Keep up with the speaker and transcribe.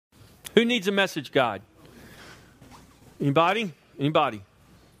Who needs a message guide? Anybody? Anybody?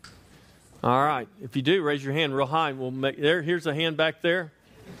 All right. If you do, raise your hand real high. Here's a hand back there.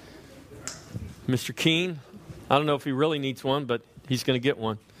 Mr. Keene. I don't know if he really needs one, but he's going to get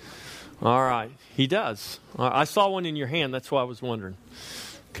one. All right. He does. I saw one in your hand. That's why I was wondering.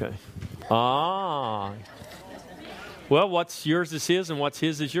 Okay. Well, what's yours is his, and what's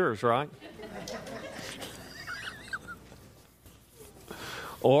his is yours, right?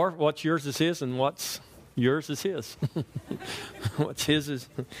 Or what's yours is his, and what's yours is his. What's his is...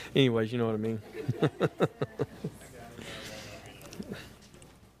 Anyways, you know what I mean.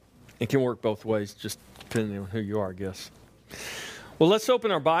 It can work both ways, just depending on who you are, I guess. Well, let's open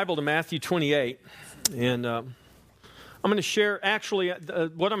our Bible to Matthew 28. And I'm going to share,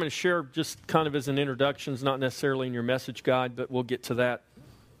 what I'm going to share just kind of as an introduction is not necessarily in your message guide, but we'll get to that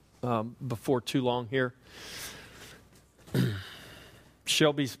before too long here.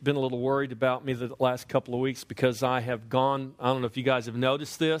 Shelby's been a little worried about me the last couple of weeks because I have gone, I don't know if you guys have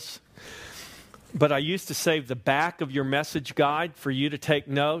noticed this, but I used to save the back of your message guide for you to take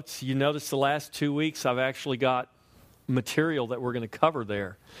notes. You notice the last 2 weeks I've actually got material that we're going to cover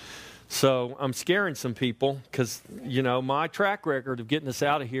there. So I'm scaring some people because, my track record of getting us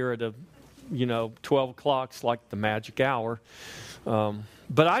out of here at 12 o'clock's like the magic hour.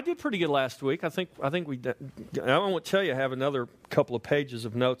 But I did pretty good last week. I think we did. I won't tell you I have another couple of pages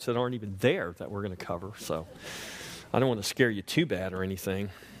of notes that aren't even there that we're going to cover. So I don't want to scare you too bad or anything.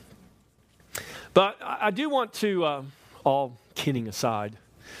 But I do want to, all kidding aside,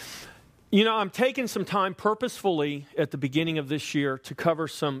 I'm taking some time purposefully at the beginning of this year to cover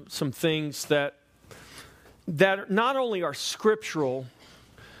some things that not only are scriptural,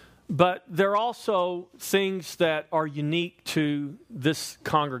 but they're also things that are unique to this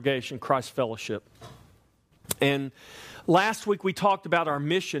congregation, Christ Fellowship. And last week we talked about our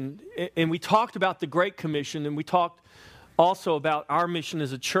mission, and we talked about the Great Commission, and we talked also about our mission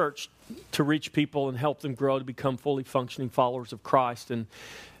as a church to reach people and help them grow to become fully functioning followers of Christ. And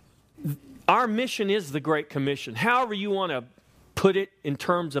our mission is the Great Commission. However you want to put it in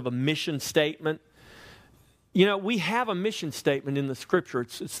terms of a mission statement, we have a mission statement in the Scripture.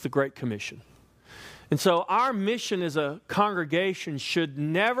 It's the Great Commission. And so our mission as a congregation should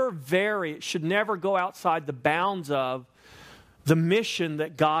never vary. It should never go outside the bounds of the mission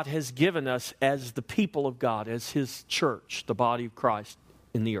that God has given us as the people of God, as His church, the body of Christ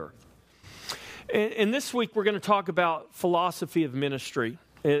in the earth. And this week we're going to talk about philosophy of ministry.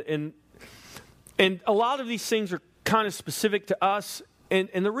 And a lot of these things are kind of specific to us.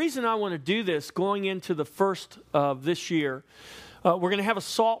 And the reason I want to do this, going into the first of this year, we're going to have a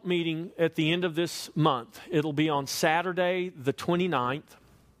SALT meeting at the end of this month. It'll be on Saturday, the 29th.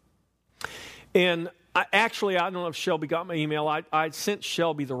 And I don't know if Shelby got my email. I sent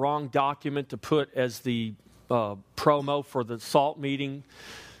Shelby the wrong document to put as the promo for the SALT meeting.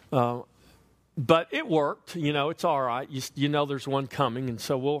 But it worked. It's all right. There's one coming. And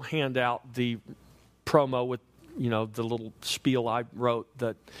so we'll hand out the promo with the little spiel I wrote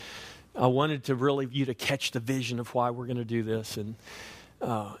that I wanted to really you to catch the vision of why we're going to do this. And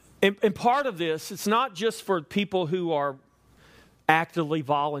part of this, it's not just for people who are actively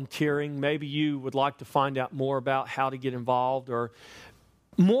volunteering. Maybe you would like to find out more about how to get involved, or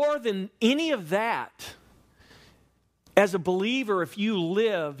more than any of that, as a believer, if you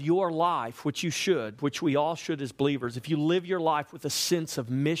live your life, which you should, which we all should as believers, if you live your life with a sense of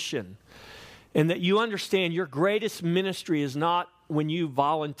mission, and that you understand your greatest ministry is not when you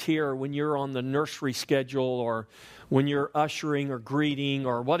volunteer, when you're on the nursery schedule, or when you're ushering or greeting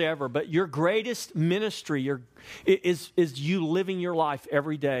or whatever, but your greatest ministry is you living your life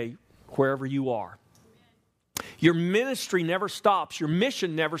every day wherever you are. Your ministry never stops. Your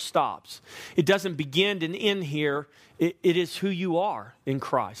mission never stops. It doesn't begin and end here. It is who you are in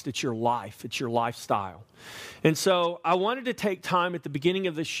Christ. It's your life. It's your lifestyle. And so I wanted to take time at the beginning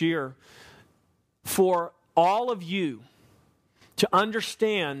of this year for all of you to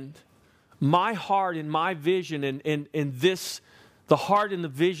understand my heart and my vision and this, the heart and the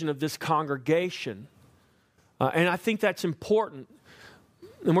vision of this congregation. And I think that's important.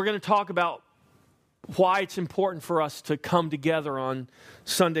 And we're going to talk about why it's important for us to come together on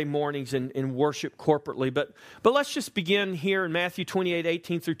Sunday mornings and worship corporately. But let's just begin here in Matthew 28,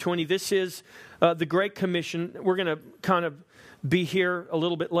 18 through 20. This is the Great Commission. We're going to kind of be here a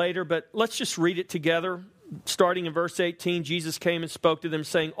little bit later, but let's just read it together. Starting in verse 18, Jesus came and spoke to them,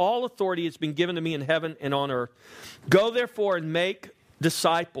 saying, "All authority has been given to me in heaven and on earth. Go therefore and make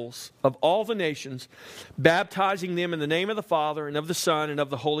disciples of all the nations, baptizing them in the name of the Father and of the Son and of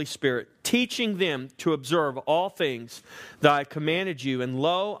the Holy Spirit, teaching them to observe all things that I commanded you. And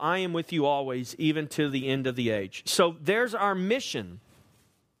lo, I am with you always, even to the end of the age. So there's our mission.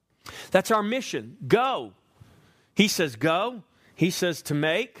 That's our mission. Go. He says go. He says to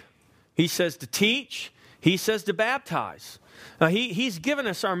make. He says to teach. He says to baptize. Now, he's given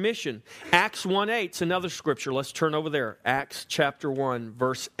us our mission. Acts 1:8 is another scripture. Let's turn over there. Acts chapter 1,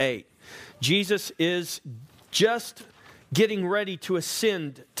 verse 8. Jesus is just getting ready to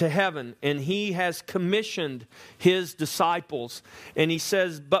ascend to heaven, and he has commissioned his disciples. And he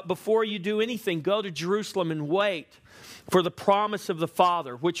says, but before you do anything, go to Jerusalem and wait for the promise of the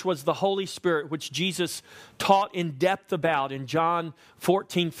Father, which was the Holy Spirit, which Jesus taught in depth about in John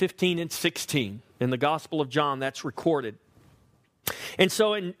 14, 15, and 16. In the Gospel of John, that's recorded. And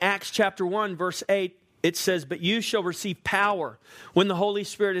so in Acts chapter 1, verse 8, it says, but you shall receive power when the Holy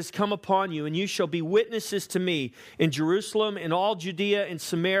Spirit has come upon you, and you shall be witnesses to me in Jerusalem, in all Judea and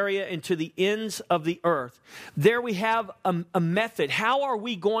Samaria, and to the ends of the earth. There we have a method. How are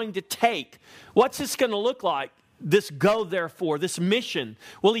we going to take? What's this going to look like? This go therefore, this mission.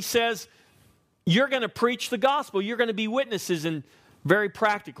 Well, he says, you're going to preach the gospel. You're going to be witnesses, and very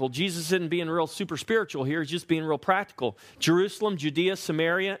practical. Jesus isn't being real super spiritual here. He's just being real practical. Jerusalem, Judea,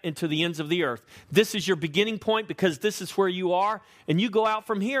 Samaria, and to the ends of the earth. This is your beginning point because this is where you are. And you go out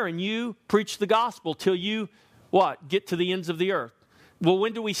from here and you preach the gospel till you, what? Get to the ends of the earth. Well,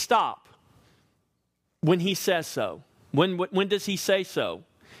 when do we stop? When he says so. When does he say so?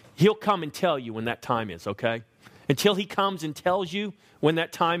 He'll come and tell you when that time is, okay? Until he comes and tells you when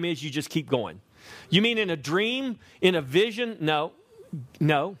that time is, you just keep going. You mean in a dream, in a vision?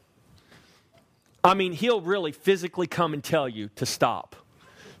 No. I mean, he'll really physically come and tell you to stop.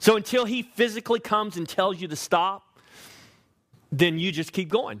 So until he physically comes and tells you to stop, then you just keep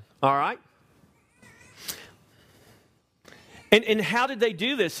going, all right? And how did they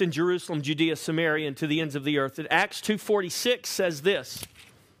do this in Jerusalem, Judea, Samaria, and to the ends of the earth? And Acts 2:46 says this.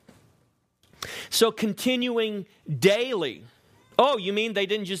 So continuing daily. Oh, you mean they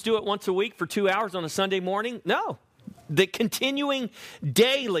didn't just do it once a week for 2 hours on a Sunday morning? No. The continuing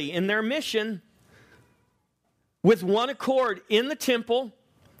daily in their mission with one accord in the temple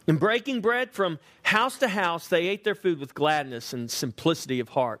and breaking bread from house to house, they ate their food with gladness and simplicity of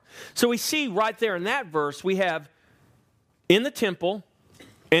heart. So we see right there in that verse, we have in the temple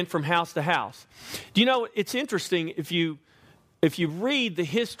and from house to house. Do you know, it's interesting if you read the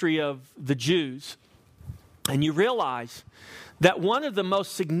history of the Jews and you realize that one of the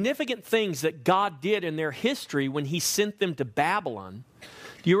most significant things that God did in their history when he sent them to Babylon,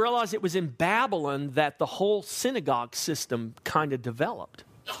 do you realize it was in Babylon that the whole synagogue system kind of developed?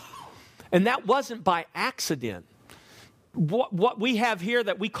 And that wasn't by accident. What we have here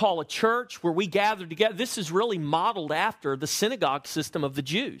that we call a church where we gather together, this is really modeled after the synagogue system of the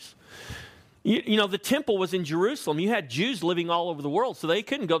Jews. You know, the temple was in Jerusalem. You had Jews living all over the world, so they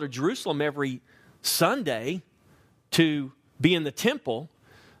couldn't go to Jerusalem every Sunday to be in the temple.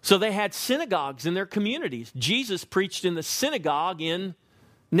 So they had synagogues in their communities. Jesus preached in the synagogue in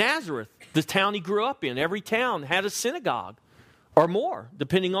Nazareth, the town he grew up in. Every town had a synagogue or more,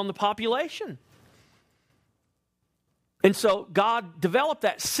 depending on the population. And so God developed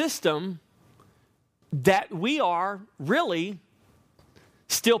that system that we are really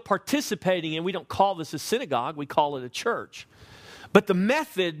still participating in. We don't call this a synagogue, we call it a church. But the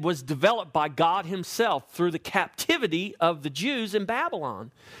method was developed by God himself through the captivity of the Jews in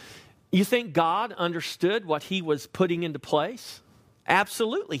Babylon. You think God understood what he was putting into place?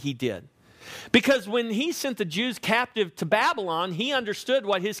 Absolutely he did. Because when he sent the Jews captive to Babylon, he understood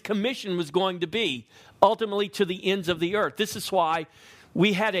what his commission was going to be, ultimately to the ends of the earth. This is why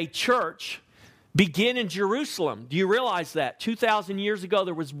we had a church begin in Jerusalem. Do you realize that? 2,000 years ago,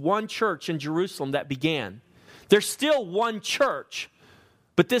 there was one church in Jerusalem that began. There's still one church,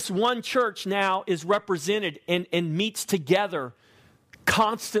 but this one church now is represented and meets together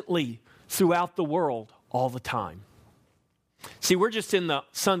constantly throughout the world all the time. See, we're just in the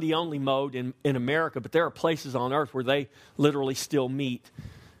Sunday-only mode in America, but there are places on earth where they literally still meet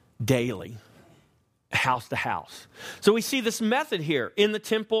daily, house to house. So we see this method here in the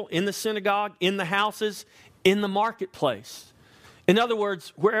temple, in the synagogue, in the houses, in the marketplace. In other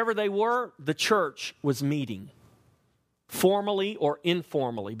words, wherever they were, the church was meeting, formally or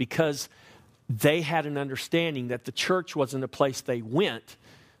informally, because they had an understanding that the church wasn't a place they went.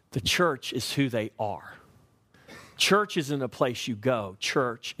 The church is who they are. Church isn't a place you go.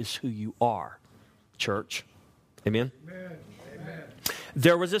 Church is who you are. Church. Amen? Amen. Amen.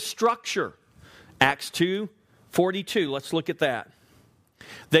 There was a structure. Acts 2:42. Let's look at that.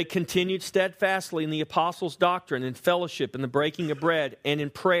 They continued steadfastly in the apostles' doctrine and fellowship, in the breaking of bread, and in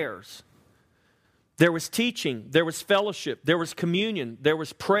prayers. There was teaching. There was fellowship. There was communion. There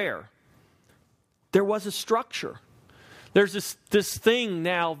was prayer. There was a structure. There's this thing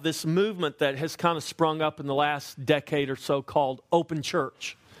now, this movement that has kind of sprung up in the last decade or so called open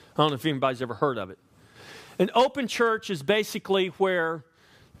church. I don't know if anybody's ever heard of it. An open church is basically where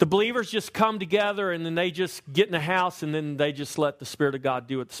the believers just come together and then they just get in a house and then they just let the Spirit of God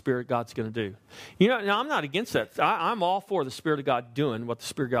do what the Spirit of God's going to do. You know, now I'm not against that. I'm all for the Spirit of God doing what the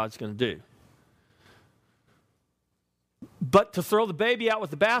Spirit of God's going to do. But to throw the baby out with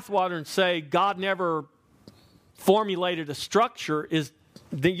the bathwater and say God never formulated a structure is,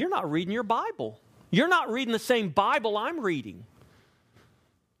 then you're not reading your Bible. You're not reading the same Bible I'm reading.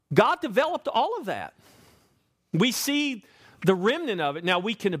 God developed all of that. We see the remnant of it. Now,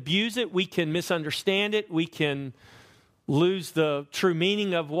 we can abuse it. We can misunderstand it. We can lose the true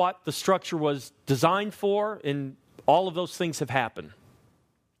meaning of what the structure was designed for, and all of those things have happened.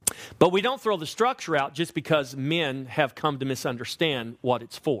 But we don't throw the structure out just because men have come to misunderstand what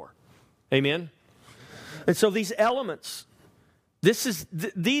it's for. Amen? And so these elements, this is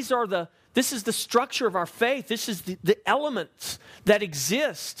the structure of our faith. This is the elements that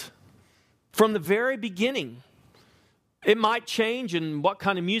exist from the very beginning. It might change in what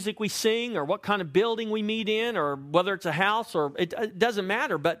kind of music we sing or what kind of building we meet in or whether it's a house or it doesn't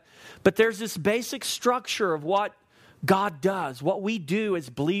matter. But there's this basic structure of what God does, what we do as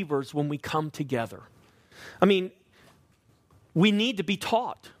believers when we come together. I mean, we need to be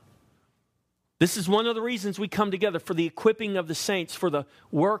taught. This is one of the reasons we come together, for the equipping of the saints, for the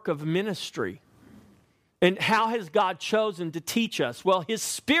work of ministry. And how has God chosen to teach us? Well, His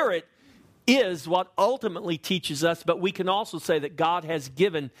Spirit is what ultimately teaches us, but we can also say that God has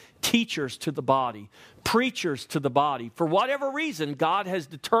given teachers to the body, preachers to the body. For whatever reason, God has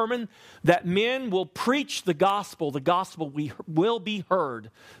determined that men will preach the gospel. The gospel will be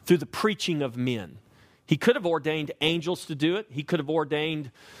heard through the preaching of men. He could have ordained angels to do it. He could have ordained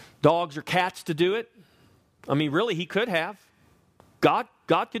dogs or cats to do it. I mean, really, He could have. God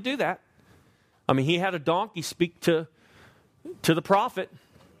could do that. I mean, He had a donkey speak to the prophet.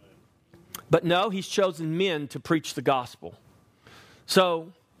 But no, He's chosen men to preach the gospel.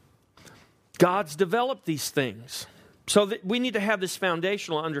 So, God's developed these things. So that we need to have this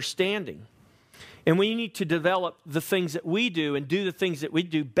foundational understanding. And we need to develop the things that we do and do the things that we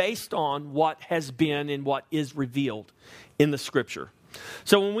do based on what has been and what is revealed in the Scripture.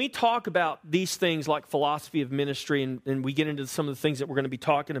 So when we talk about these things like philosophy of ministry and we get into some of the things that we're going to be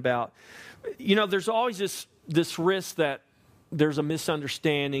talking about, you know, there's always this risk that there's a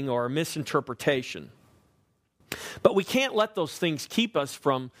misunderstanding or a misinterpretation. But we can't let those things keep us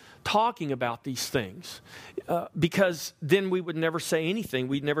from talking about these things because then we would never say anything.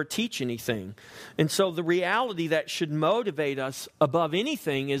 We'd never teach anything. And so the reality that should motivate us above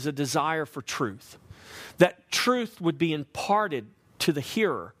anything is a desire for truth. That truth would be imparted to the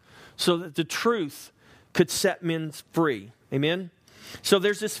hearer so that the truth could set men free. Amen? So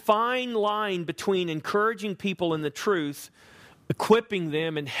there's this fine line between encouraging people in the truth, equipping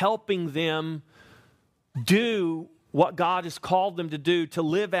them and helping them do what God has called them to do, to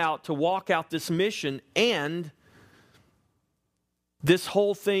live out, to walk out this mission, and this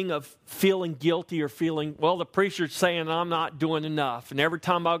whole thing of feeling guilty or feeling, well, the preacher's saying I'm not doing enough. And every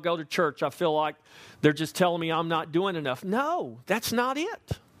time I go to church, I feel like they're just telling me I'm not doing enough. No, that's not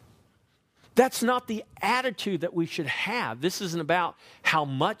it. That's not the attitude that we should have. This isn't about how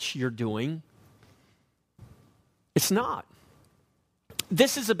much you're doing. It's not.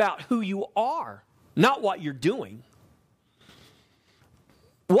 This is about who you are, not what you're doing.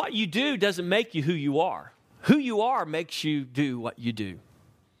 What you do doesn't make you who you are. Who you are makes you do what you do.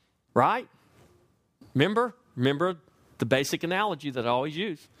 Right? Remember the basic analogy that I always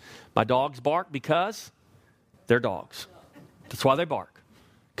use. My dogs bark because they're dogs. That's why they bark,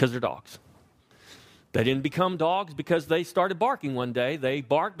 because they're dogs. They didn't become dogs because they started barking one day. They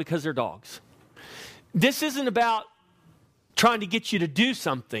bark because they're dogs. This isn't about trying to get you to do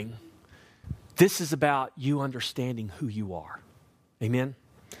something. This is about you understanding who you are. Amen?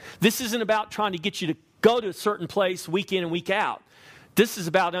 This isn't about trying to get you to go to a certain place week in and week out. This is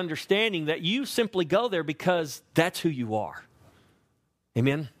about understanding that you simply go there because that's who you are.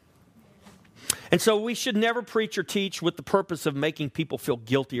 Amen? And so we should never preach or teach with the purpose of making people feel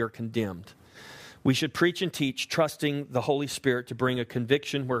guilty or condemned. We should preach and teach trusting the Holy Spirit to bring a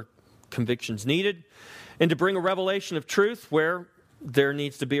conviction where conviction's needed and to bring a revelation of truth where there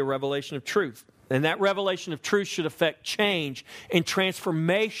needs to be a revelation of truth. And that revelation of truth should affect change and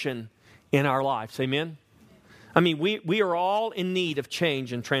transformation in our lives. Amen? I mean, we are all in need of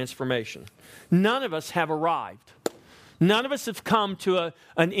change and transformation. None of us have arrived. None of us have come to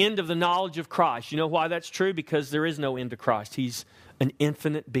an end of the knowledge of Christ. You know why that's true? Because there is no end to Christ. He's an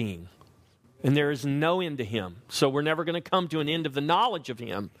infinite being. And there is no end to him. So we're never going to come to an end of the knowledge of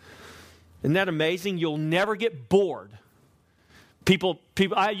him. Isn't that amazing? You'll never get bored. People.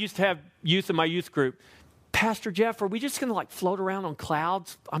 I used to have youth in my youth group. Pastor Jeff, are we just going to float around on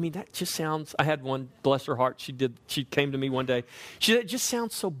clouds? I mean, that just sounds, I had one, bless her heart, she came to me one day. She said, it just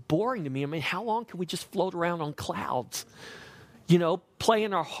sounds so boring to me. I mean, how long can we just float around on clouds?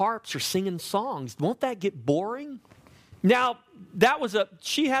 Playing our harps or singing songs. Won't that get boring? Now,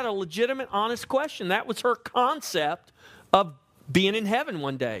 she had a legitimate, honest question. That was her concept of being in heaven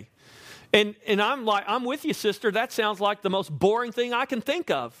one day. And I'm like, I'm with you, sister. That sounds like the most boring thing I can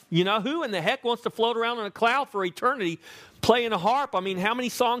think of. Who in the heck wants to float around on a cloud for eternity playing a harp? I mean, how many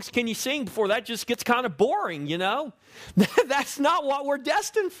songs can you sing before that just gets kind of boring, That's not what we're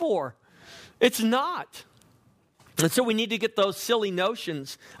destined for. It's not. And so we need to get those silly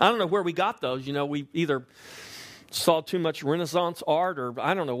notions. I don't know where we got those. We either saw too much Renaissance art, or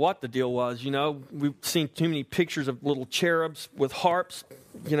I don't know what the deal was. We've seen too many pictures of little cherubs with harps.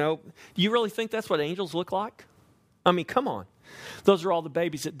 Do you really think that's what angels look like? I mean, come on. Those are all the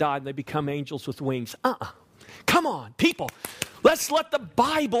babies that died and they become angels with wings. Come on, people. Let's let the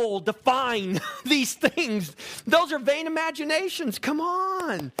Bible define these things. Those are vain imaginations. Come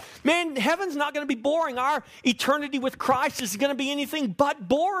on. Man, heaven's not going to be boring. Our eternity with Christ is going to be anything but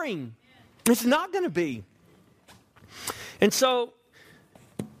boring. It's not going to be. And so,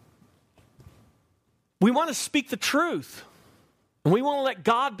 we want to speak the truth. And we want to let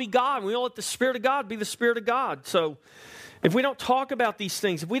God be God. And we want to let the Spirit of God be the Spirit of God. So, if we don't talk about these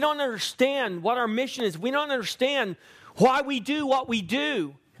things, if we don't understand what our mission is, if we don't understand why we do what we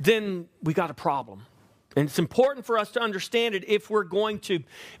do, then we got a problem. And it's important for us to understand it if we're going to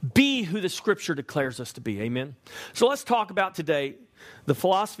be who the Scripture declares us to be. Amen? So let's talk about today the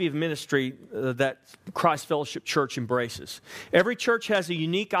philosophy of ministry that Christ Fellowship Church embraces. Every church has a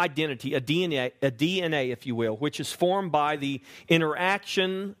unique identity, a DNA, if you will, which is formed by the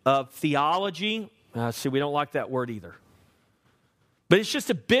interaction of theology. See, we don't like that word either. But it's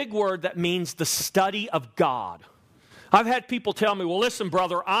just a big word that means the study of God. I've had people tell me, well, listen,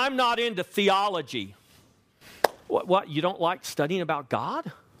 brother, I'm not into theology. What? You don't like studying about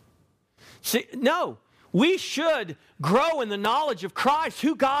God? See, no. We should grow in the knowledge of Christ,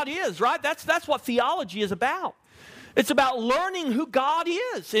 who God is, right? That's what theology is about. It's about learning who God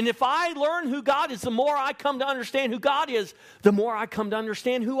is. And if I learn who God is, the more I come to understand who God is, the more I come to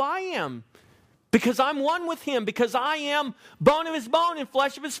understand who I am. Because I'm one with Him, because I am bone of His bone and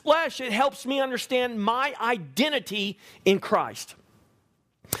flesh of His flesh. It helps me understand my identity in Christ.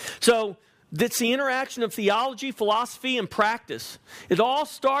 So, that's the interaction of theology, philosophy, and practice. It all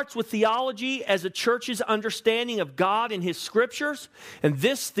starts with theology as a church's understanding of God and His Scriptures. And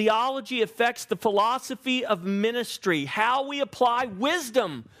this theology affects the philosophy of ministry, how we apply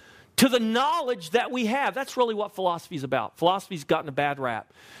wisdom to the knowledge that we have. That's really what philosophy is about. Philosophy's gotten a bad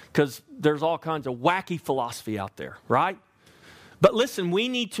rap because there's all kinds of wacky philosophy out there, right? But listen, we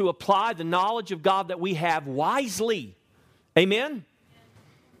need to apply the knowledge of God that we have wisely. Amen?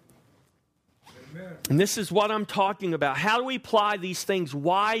 And this is what I'm talking about. How do we apply these things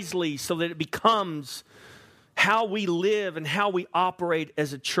wisely so that it becomes how we live and how we operate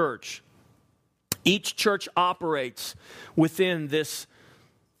as a church? Each church operates within this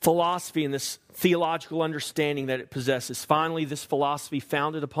philosophy and this theological understanding that it possesses. Finally, this philosophy,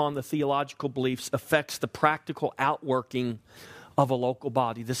 founded upon the theological beliefs, affects the practical outworking of a local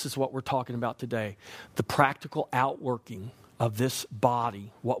body. This is what we're talking about today. The practical outworking of this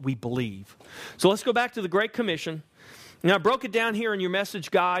body, what we believe. So let's go back to the Great Commission. Now, I broke it down here in your message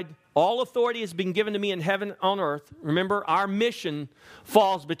guide. All authority has been given to me in heaven and on earth. Remember, our mission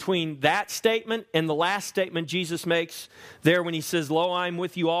falls between that statement and the last statement Jesus makes there when He says, lo, I am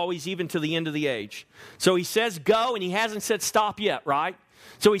with you always, even to the end of the age. So He says go, and He hasn't said stop yet, right?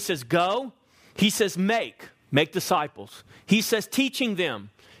 So He says go. He says make disciples. He says teaching them.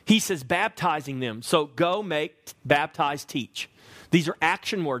 He says baptizing them. So go, make, baptize, teach. These are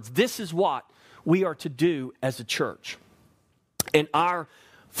action words. This is what we are to do as a church. And our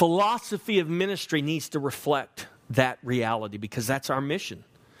philosophy of ministry needs to reflect that reality because that's our mission.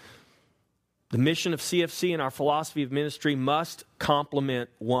 The mission of CFC and our philosophy of ministry must complement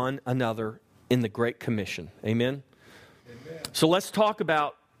one another in the Great Commission. Amen? Amen. So let's talk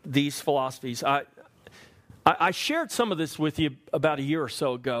about these philosophies. I shared some of this with you about a year or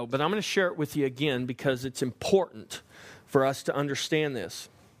so ago, but I'm going to share it with you again because it's important for us to understand this.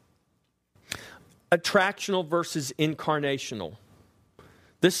 Attractional versus incarnational.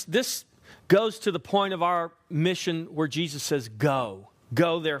 This goes to the point of our mission where Jesus says, go.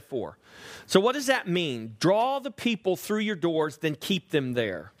 Go, therefore. So what does that mean? Draw the people through your doors, then keep them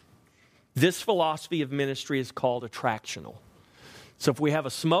there. This philosophy of ministry is called attractional. So if we have a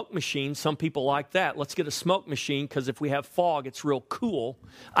smoke machine, some people like that. Let's get a smoke machine because if we have fog, it's real cool.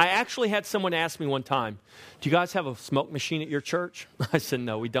 I actually had someone ask me one time, do you guys have a smoke machine at your church? I said,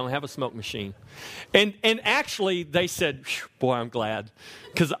 no, we don't have a smoke machine. And actually they said, boy, I'm glad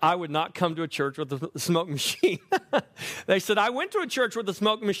because I would not come to a church with a smoke machine. They said, I went to a church with a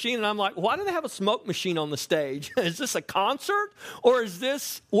smoke machine and I'm like, why do they have a smoke machine on the stage? Is this a concert or is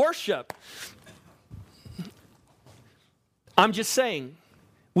this worship? I'm just saying,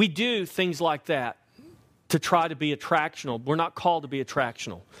 we do things like that to try to be attractional. We're not called to be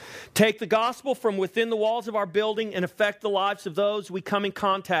attractional. Take the gospel from within the walls of our building and affect the lives of those we come in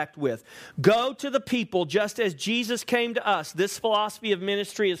contact with. Go to the people just as Jesus came to us. This philosophy of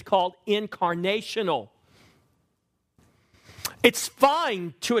ministry is called incarnational. It's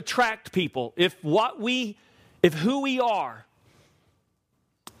fine to attract people if who we are,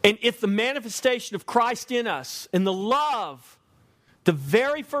 and if the manifestation of Christ in us and the love, the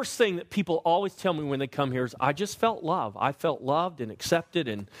very first thing that people always tell me when they come here is, I just felt love. I felt loved and accepted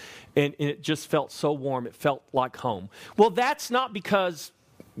and it just felt so warm. It felt like home. Well, that's not because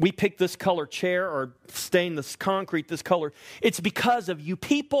we picked this color chair or stained this concrete this color. It's because of you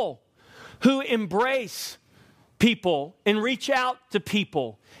people who embrace people and reach out to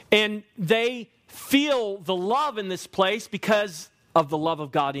people. And they feel the love in this place because of the love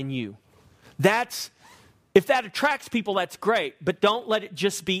of God in you. If that attracts people, that's great, but don't let it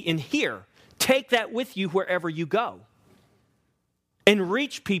just be in here. Take that with you wherever you go and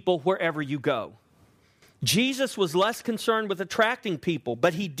reach people wherever you go. Jesus was less concerned with attracting people,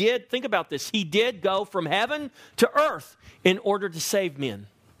 but he did, think about this, he did go from heaven to earth in order to save men.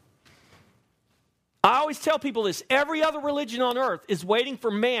 I always tell people this, every other religion on earth is waiting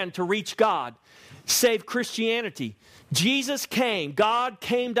for man to reach God, save Christianity. Jesus came, God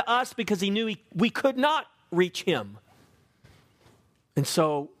came to us because he knew we could not reach him. And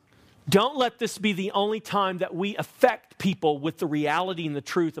so don't let this be the only time that we affect people with the reality and the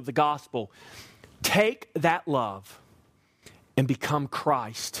truth of the gospel. Take that love and become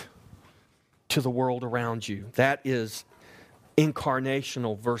Christ to the world around you. That is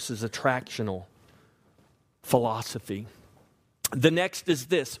incarnational versus attractional philosophy. The next is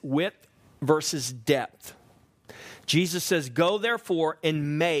this, width versus depth. Jesus says, go therefore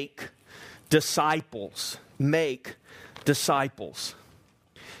and make disciples. Make disciples.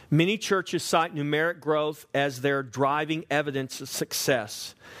 Many churches cite numeric growth as their driving evidence of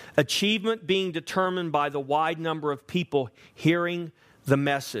success. Achievement being determined by the wide number of people hearing the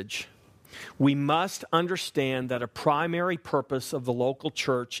message. We must understand that a primary purpose of the local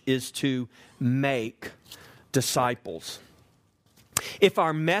church is to make disciples. If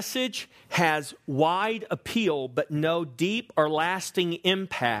our message has wide appeal but no deep or lasting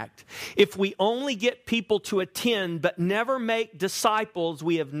impact, if we only get people to attend but never make disciples,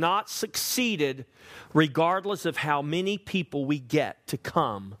 we have not succeeded regardless of how many people we get to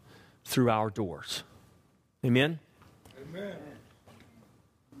come through our doors. Amen? Amen.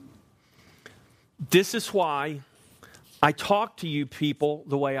 This is why I talk to you people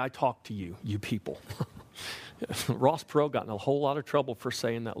the way I talk to you people. Ross Perot got in a whole lot of trouble for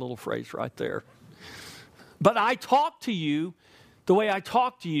saying that little phrase right there. But I talk to you the way I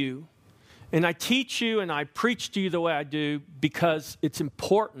talk to you, and I teach you and I preach to you the way I do because it's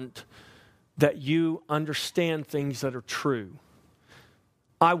important that you understand things that are true.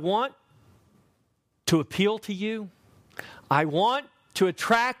 I want to appeal to you. I want to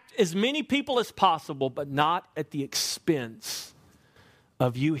attract as many people as possible, but not at the expense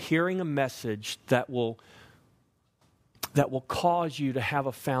of you hearing a message that will cause you to have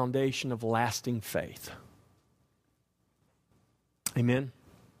a foundation of lasting faith. Amen?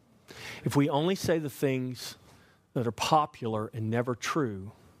 If we only say the things that are popular and never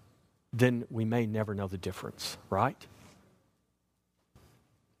true, then we may never know the difference, right?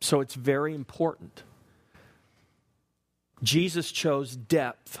 So it's very important. Jesus chose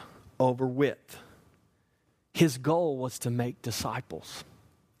depth over width. His goal was to make disciples.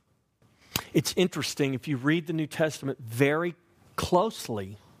 It's interesting, if you read the New Testament very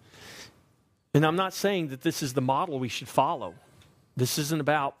closely, and I'm not saying that this is the model we should follow. This isn't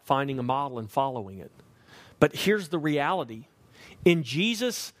about finding a model and following it. But here's the reality. In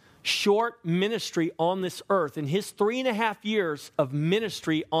Jesus' short ministry on this earth, in his 3.5 years of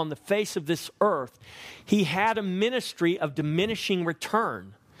ministry on the face of this earth, he had a ministry of diminishing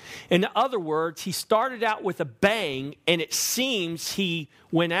return. In other words, he started out with a bang, and it seems he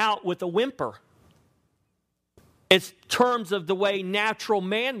went out with a whimper. It's terms of the way natural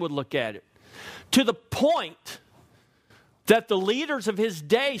man would look at it. To the point that the leaders of his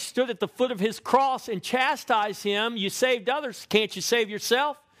day stood at the foot of his cross and chastised him. You saved others, can't you save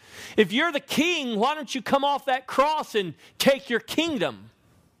yourself? If you're the king, why don't you come off that cross and take your kingdom?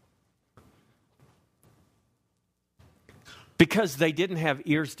 Because they didn't have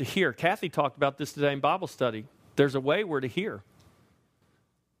ears to hear. Kathy talked about this today in Bible study. There's a way we're to hear.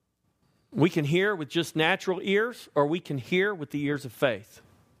 We can hear with just natural ears, or we can hear with the ears of faith.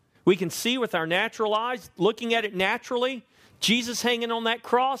 We can see with our natural eyes, looking at it naturally. Jesus hanging on that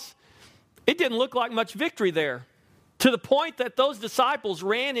cross, it didn't look like much victory there. To the point that those disciples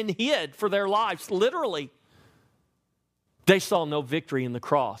ran and hid for their lives, literally. They saw no victory in the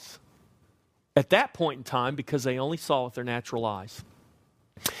cross at that point in time because they only saw with their natural eyes.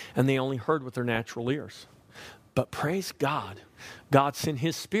 And they only heard with their natural ears. But praise God, God sent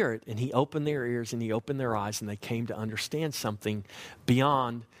His Spirit and He opened their ears and He opened their eyes and they came to understand something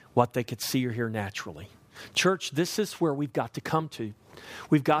beyond what they could see or hear naturally. Church, this is where we've got to come to.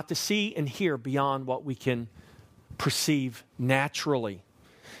 We've got to see and hear beyond what we can perceive naturally.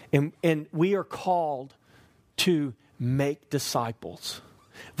 And we are called to make disciples.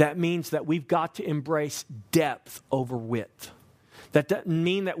 That means that we've got to embrace depth over width. That doesn't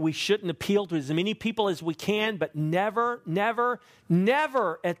mean that we shouldn't appeal to as many people as we can, but never, never,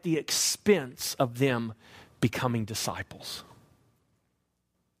 never at the expense of them becoming disciples.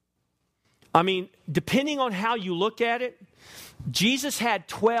 I mean, depending on how you look at it, Jesus had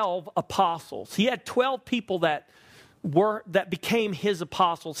 12 apostles. He had 12 people that became His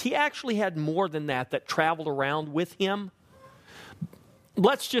apostles. He actually had more than that traveled around with Him.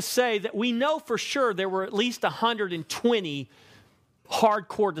 Let's just say that we know for sure there were at least 120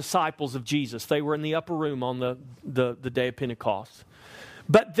 hardcore disciples of Jesus. They were in the upper room on the day of Pentecost.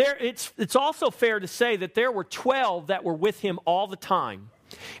 But it's also fair to say that there were 12 that were with Him all the time.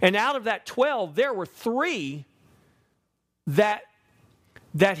 And out of that 12, there were 3 that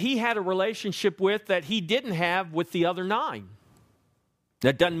He had a relationship with that He didn't have with the other 9.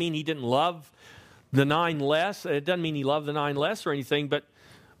 That doesn't mean He didn't love the 9 less. It doesn't mean He loved the 9 less or anything.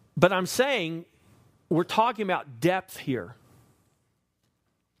 But I'm saying we're talking about depth here.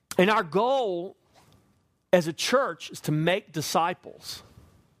 And our goal as a church is to make disciples.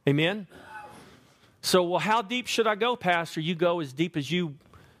 Amen? So, well, how deep should I go, Pastor? You go as deep as you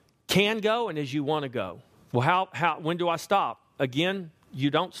can go and as you want to go. Well, when do I stop? Again, you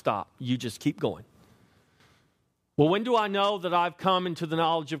don't stop. You just keep going. Well, when do I know that I've come into the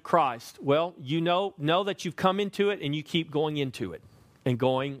knowledge of Christ? Well, you know that you've come into it and you keep going into it and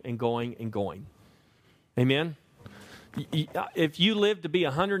going and going and going. Amen? If you lived to be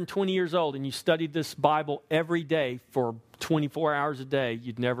 120 years old and you studied this Bible every day for 24 hours a day,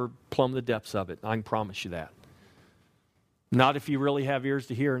 you'd never plumb the depths of it. I can promise you that. Not if you really have ears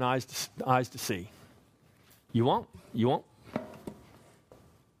to hear and eyes to see. You won't. You won't.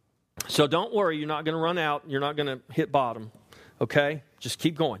 So don't worry, you're not going to run out. You're not going to hit bottom. Okay? Just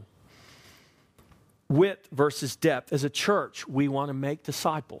keep going. Width versus depth. As a church, we want to make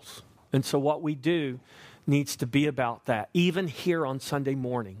disciples. And so what we do needs to be about that. Even here on Sunday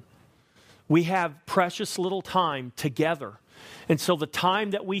morning, we have precious little time together. And so the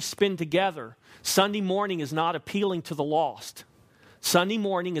time that we spend together, Sunday morning is not appealing to the lost. Sunday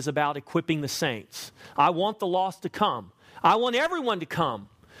morning is about equipping the saints. I want the lost to come. I want everyone to come.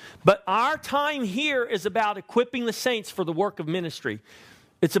 But our time here is about equipping the saints for the work of ministry.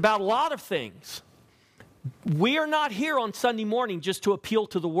 It's about a lot of things. We are not here on Sunday morning just to appeal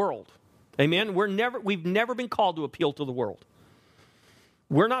to the world. Amen? We've never been called to appeal to the world.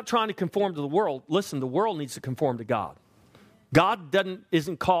 We're not trying to conform to the world. Listen, the world needs to conform to God. God is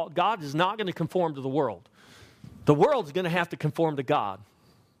not going to conform to the world. The world's going to have to conform to God,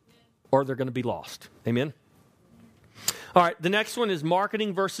 or they're going to be lost. Amen? All right, the next one is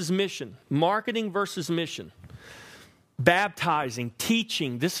marketing versus mission. Marketing versus mission. Baptizing,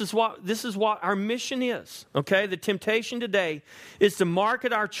 teaching. This is what our mission is. Okay? The temptation today is to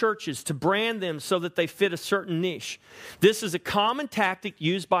market our churches, to brand them so that they fit a certain niche. This is a common tactic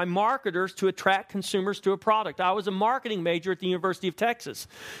used by marketers to attract consumers to a product. I was a marketing major at the University of Texas.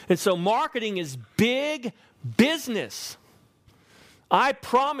 And so marketing is big business. I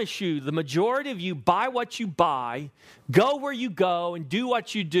promise you, the majority of you buy what you buy, go where you go, and do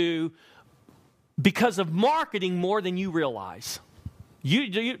what you do because of marketing more than you realize.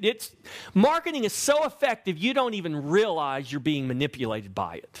 Marketing is so effective, you don't even realize you're being manipulated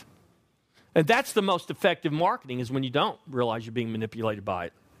by it. And that's the most effective marketing, is when you don't realize you're being manipulated by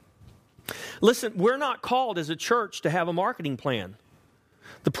it. Listen, we're not called as a church to have a marketing plan.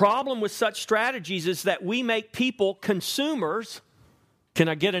 The problem with such strategies is that we make people consumers. Can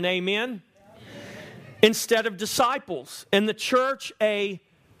I get an amen? Instead of disciples. And the church a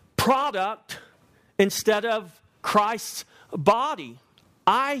product instead of Christ's body.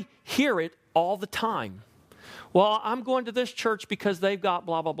 I hear it all the time. Well, I'm going to this church because they've got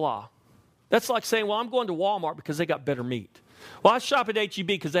blah, blah, blah. That's like saying, well, I'm going to Walmart because they got better meat. Well, I shop at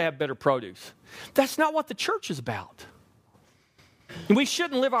H-E-B because they have better produce. That's not what the church is about. And we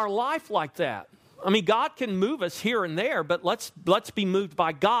shouldn't live our life like that. I mean, God can move us here and there, but let's be moved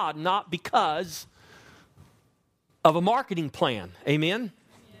by God, not because of a marketing plan. Amen?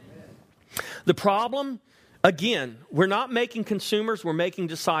 The problem, again, we're not making consumers, we're making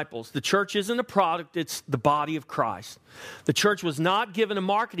disciples. The church isn't a product, it's the body of Christ. The church was not given a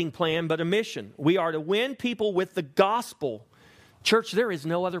marketing plan, but a mission. We are to win people with the gospel. Church, there is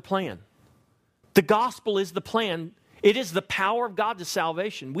no other plan. The gospel is the plan. It is the power of God to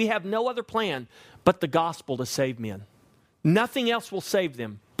salvation. We have no other plan but the gospel to save men. Nothing else will save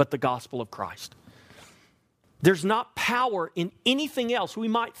them but the gospel of Christ. There's not power in anything else. We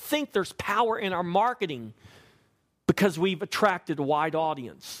might think there's power in our marketing because we've attracted a wide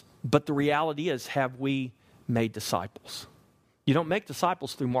audience. But the reality is, have we made disciples? You don't make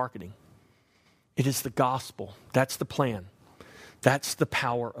disciples through marketing. It is the gospel. That's the plan. That's the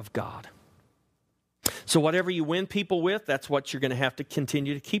power of God. So whatever you win people with, that's what you're going to have to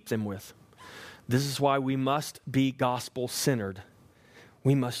continue to keep them with. This is why we must be gospel-centered.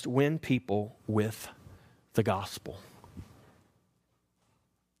 We must win people with the gospel.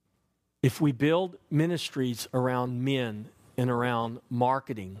 If we build ministries around men and around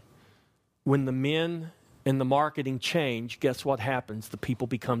marketing, when the men and the marketing change, guess what happens? The people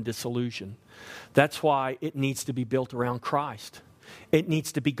become disillusioned. That's why it needs to be built around Christ. It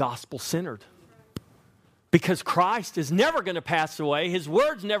needs to be gospel-centered. Because Christ is never going to pass away. His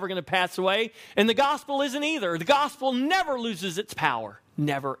word's never going to pass away. And the gospel isn't either. The gospel never loses its power.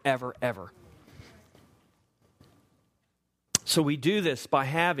 Never, ever, ever. So we do this by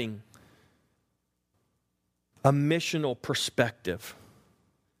having a missional perspective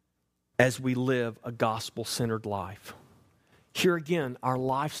as we live a gospel-centered life. Here again, our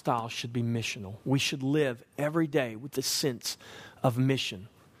lifestyle should be missional. We should live every day with the sense of mission.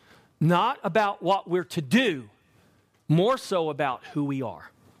 Not about what we're to do, more so about who we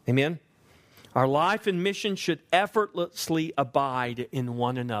are. Amen? Our life and mission should effortlessly abide in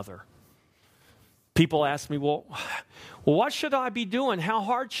one another. People ask me, well, what should I be doing? How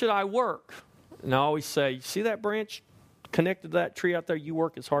hard should I work? And I always say, see that branch connected to that tree out there? You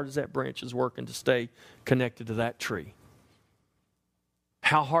work as hard as that branch is working to stay connected to that tree.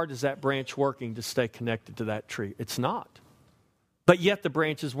 How hard is that branch working to stay connected to that tree? It's not. But yet the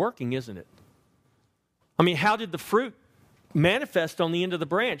branch is working, isn't it? I mean, how did the fruit manifest on the end of the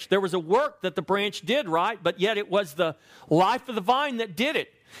branch? There was a work that the branch did, right? But yet it was the life of the vine that did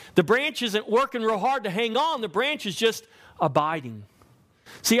it. The branch isn't working real hard to hang on. The branch is just abiding.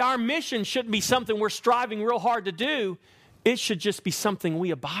 See, our mission shouldn't be something we're striving real hard to do. It should just be something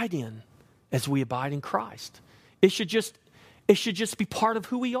we abide in as we abide in Christ. It should just be part of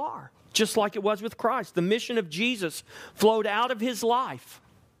who we are, just like it was with Christ. The mission of Jesus flowed out of his life.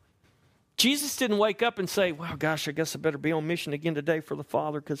 Jesus didn't wake up and say, well, gosh, I guess I better be on mission again today for the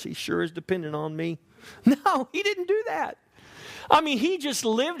Father because he sure is dependent on me. No, he didn't do that. I mean, he just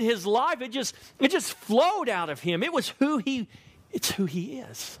lived his life. It just flowed out of him. It's who he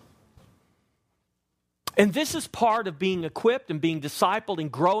is. And this is part of being equipped and being discipled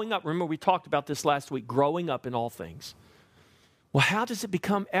and growing up. Remember, we talked about this last week, growing up in all things. Well, how does it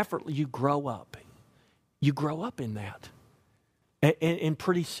become effortless? You grow up. You grow up in that. And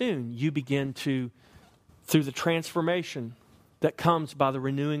pretty soon you begin to, through the transformation that comes by the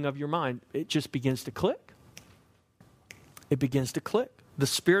renewing of your mind, it just begins to click. It begins to click. The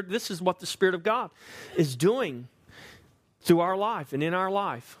Spirit, this is what the Spirit of God is doing through our life and in our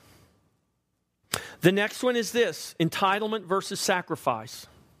life. The next one is this: entitlement versus sacrifice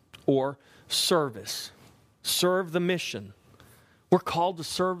or service. Serve the mission. We're called to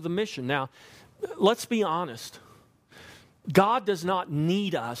serve the mission. Now, let's be honest. God does not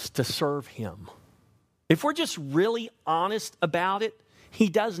need us to serve him. If we're just really honest about it, he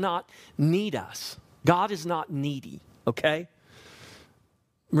does not need us. God is not needy, okay?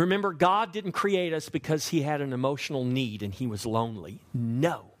 Remember, God didn't create us because he had an emotional need and he was lonely.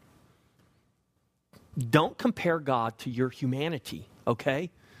 No. Don't compare God to your humanity, okay?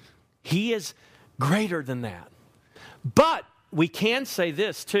 He is greater than that. But we can say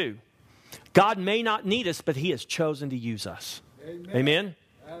this too. God may not need us, but he has chosen to use us. Amen? Amen?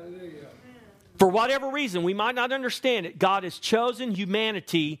 Hallelujah. For whatever reason, we might not understand it, God has chosen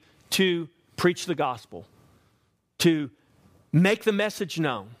humanity to preach the gospel, to make the message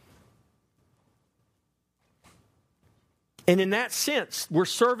known. And in that sense, we're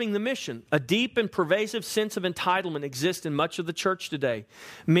serving the mission. A deep and pervasive sense of entitlement exists in much of the church today.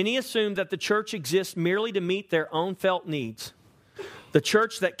 Many assume that the church exists merely to meet their own felt needs. The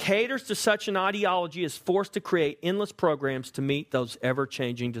church that caters to such an ideology is forced to create endless programs to meet those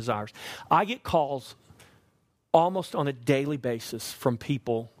ever-changing desires. I get calls almost on a daily basis from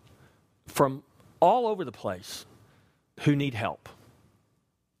people from all over the place who need help.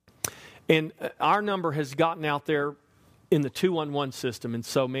 And our number has gotten out there in the 211 system, and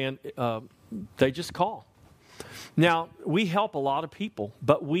so, they just call. Now, we help a lot of people,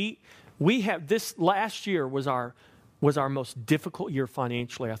 but we have, this last year was our most difficult year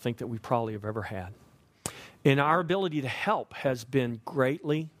financially, I think, that we probably have ever had. And our ability to help has been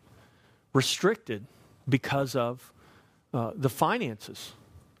greatly restricted because of the finances.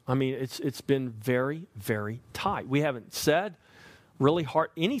 I mean, it's been very, very tight. We haven't said really hard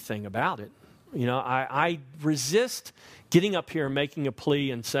anything about it. You know, I resist getting up here and making a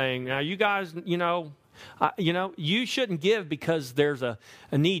plea and saying, now you guys, you shouldn't give because there's a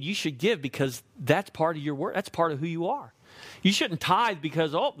need. You should give because that's part of your work. That's part of who you are. You shouldn't tithe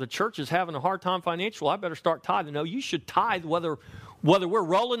because, the church is having a hard time financially. I better start tithing. No, you should tithe whether we're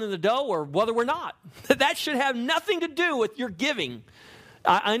rolling in the dough or whether we're not. That should have nothing to do with your giving.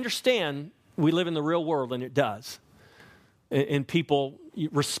 I understand we live in the real world, and it does. And people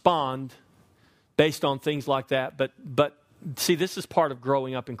respond based on things like that. But see, this is part of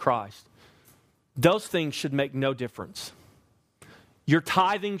growing up in Christ. Those things should make no difference. Your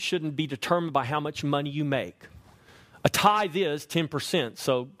tithing shouldn't be determined by how much money you make. A tithe is 10%.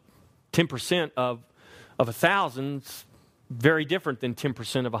 So 10% of 1,000 is very different than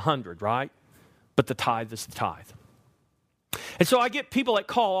 10% of 100, right? But the tithe is the tithe. And so I get people that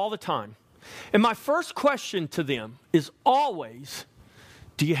call all the time. And my first question to them is always,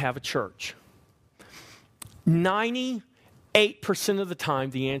 do you have a church? 98% of the time,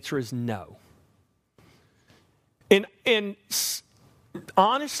 the answer is no. And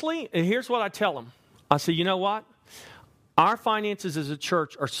honestly, and here's what I tell them. I say, you know what? Our finances as a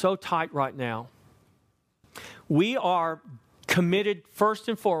church are so tight right now. We are committed first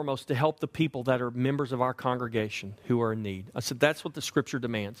and foremost to help the people that are members of our congregation who are in need. I said, that's what the scripture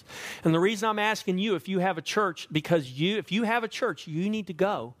demands. And the reason I'm asking you if you have a church, because if you have a church, you need to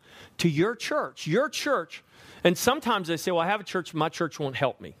go to your church. Your church. And sometimes they say, well, I have a church, my church won't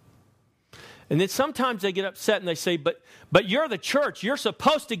help me. And then sometimes they get upset and they say, but you're the church. You're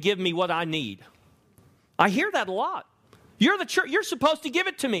supposed to give me what I need. I hear that a lot. You're the church. You're supposed to give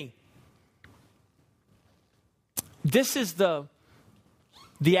it to me. This is the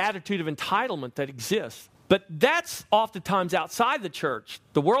attitude of entitlement that exists. But that's oftentimes outside the church.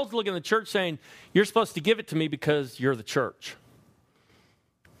 The world's looking at the church saying, you're supposed to give it to me because you're the church.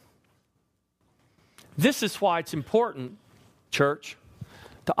 This is why it's important, church,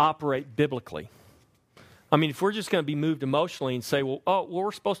 to operate biblically. I mean, if we're just going to be moved emotionally and say, well,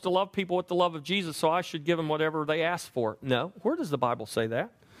 we're supposed to love people with the love of Jesus, so I should give them whatever they ask for. No, where does the Bible say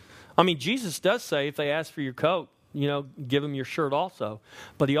that? I mean, Jesus does say if they ask for your coat, give them your shirt also.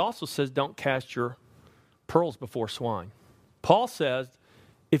 But he also says don't cast your pearls before swine. Paul says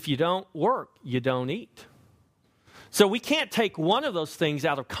if you don't work, you don't eat. So we can't take one of those things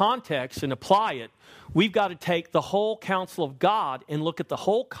out of context and apply it. We've got to take the whole counsel of God and look at the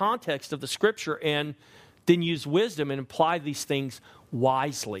whole context of the Scripture and then use wisdom and apply these things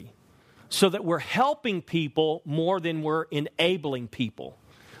wisely so that we're helping people more than we're enabling people.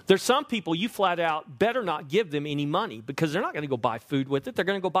 There's some people you flat out better not give them any money because they're not going to go buy food with it. They're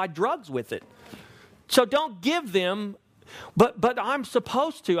going to go buy drugs with it. So don't give them, but I'm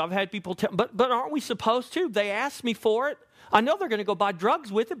supposed to. I've had people tell, but aren't we supposed to? They asked me for it. I know they're going to go buy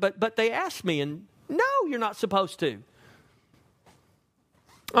drugs with it, but they asked me, and no, you're not supposed to.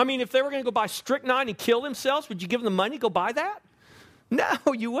 I mean, if they were going to go buy strychnine and kill themselves, would you give them the money to go buy that? No,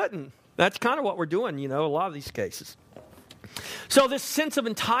 you wouldn't. That's kind of what we're doing, a lot of these cases. So this sense of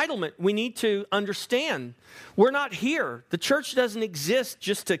entitlement, we need to understand. We're not here. The church doesn't exist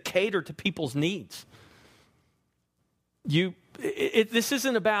just to cater to people's needs. This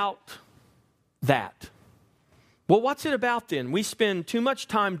isn't about that. Well, what's it about then? We spend too much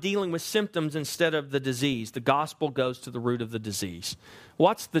time dealing with symptoms instead of the disease. The gospel goes to the root of the disease.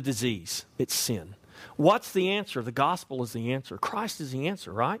 What's the disease? It's sin. What's the answer? The gospel is the answer. Christ is the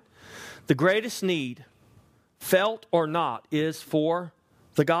answer, right? The greatest need, felt or not, is for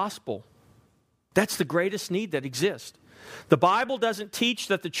the gospel. That's the greatest need that exists. The Bible doesn't teach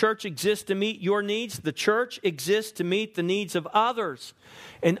that the church exists to meet your needs. The church exists to meet the needs of others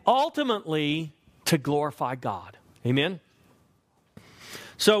and ultimately to glorify God. Amen?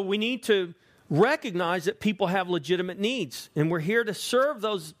 So we need to recognize that people have legitimate needs, and we're here to serve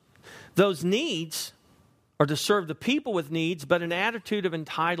those needs, or to serve the people with needs, but an attitude of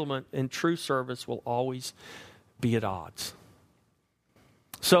entitlement and true service will always be at odds.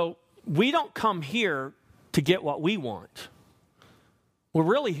 So we don't come here to get what we want. We're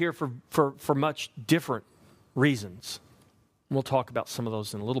really here for much different reasons. We'll talk about some of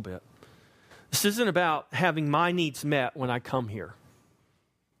those in a little bit. This isn't about having my needs met when I come here.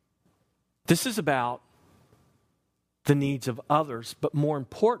 This is about the needs of others, but more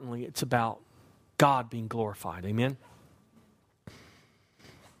importantly, it's about God being glorified. Amen?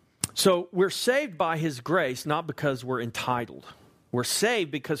 So we're saved by His grace, not because we're entitled. We're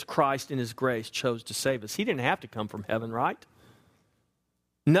saved because Christ in His grace chose to save us. He didn't have to come from heaven, right?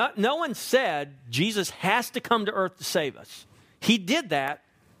 No one said Jesus has to come to earth to save us. He did that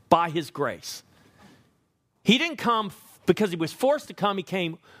by His grace. He didn't come because He was forced to come. He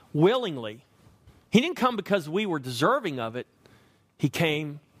came willingly. He didn't come because we were deserving of it. He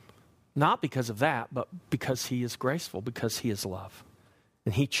came not because of that, but because He is graceful, because He is love.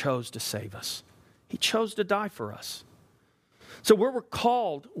 And He chose to save us. He chose to die for us. So we're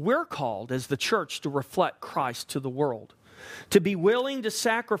called as the church to reflect Christ to the world, to be willing to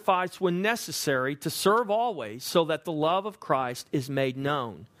sacrifice when necessary, to serve always, so that the love of Christ is made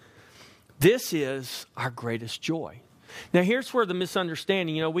known. This is our greatest joy. Now here's where the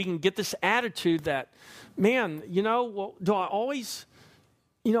misunderstanding, we can get this attitude that, man, do I always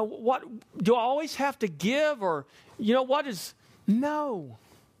have to give, or, no.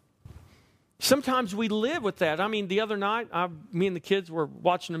 Sometimes we live with that. I mean, the other night, me and the kids were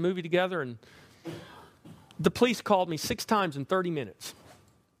watching a movie together, and the police called me 6 times in 30 minutes.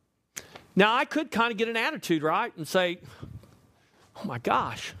 Now, I could kind of get an attitude, right, and say, oh my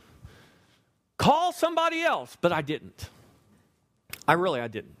gosh, call somebody else, but I didn't. I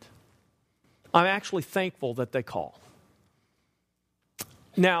didn't. I'm actually thankful that they call.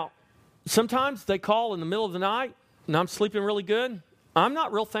 Now, sometimes they call in the middle of the night, and I'm sleeping really good. I'm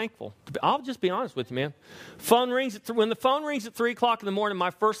not real thankful. I'll just be honest with you, man. When the phone rings at 3 o'clock in the morning,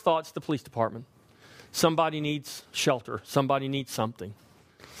 my first thought's the police department. Somebody needs shelter. Somebody needs something.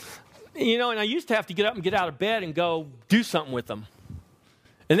 And I used to have to get up and get out of bed and go do something with them.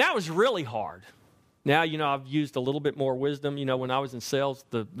 And that was really hard. Now, I've used a little bit more wisdom. When I was in sales,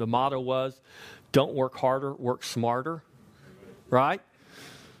 the motto was, don't work harder, work smarter. Right?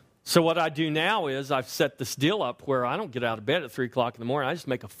 So what I do now is I've set this deal up where I don't get out of bed at 3 o'clock in the morning. I just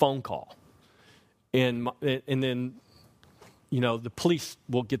make a phone call. And then, the police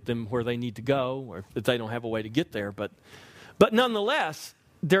will get them where they need to go, or if they don't have a way to get there. But nonetheless,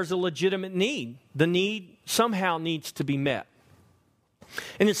 there's a legitimate need. The need somehow needs to be met.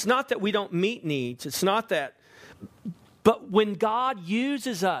 And it's not that we don't meet needs. It's not that. But when God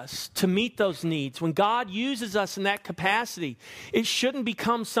uses us to meet those needs, when God uses us in that capacity, it shouldn't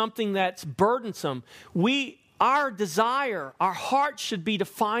become something that's burdensome. Our desire, our heart should be to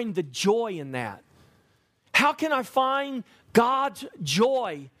find the joy in that. How can I find God's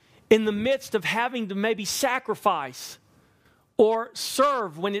joy in the midst of having to maybe sacrifice or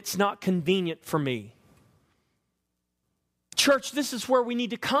serve when it's not convenient for me? Church, this is where we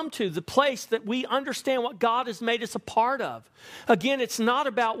need to come to, the place that we understand what God has made us a part of. Again, it's not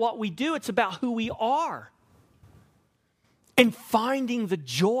about what we do, it's about who we are. And finding the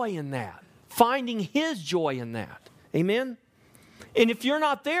joy in that, finding His joy in that. Amen? And if you're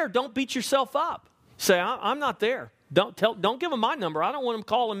not there, don't beat yourself up. Say, I'm not there. Don't give them my number. I don't want them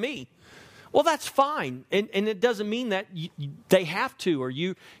calling me. Well, that's fine. And it doesn't mean that they have to, or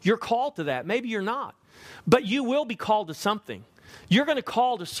you're called to that. Maybe you're not. But you will be called to something. You're going to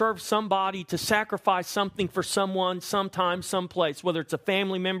call to serve somebody, to sacrifice something for someone, sometime, someplace, whether it's a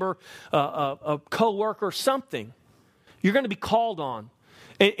family member, a coworker, something. You're going to be called on.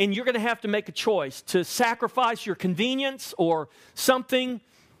 And you're going to have to make a choice to sacrifice your convenience or something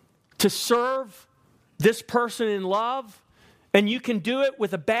to serve this person in love. And you can do it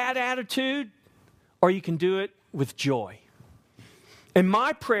with a bad attitude, or you can do it with joy. And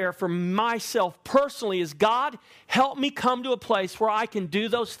my prayer for myself personally is, God, help me come to a place where I can do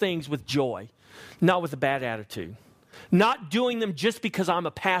those things with joy, not with a bad attitude. Not doing them just because I'm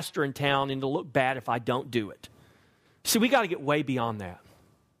a pastor in town and it'll look bad if I don't do it. See, we got to get way beyond that.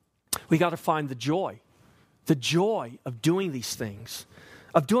 We got to find the joy of doing these things,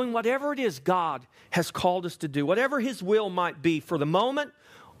 of doing whatever it is God has called us to do, whatever His will might be for the moment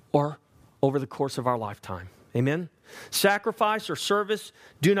or over the course of our lifetime. Amen? Sacrifice or service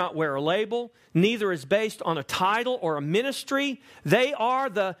do not wear a label. Neither is based on a title or a ministry. They are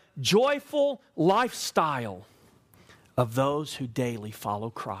the joyful lifestyle of those who daily follow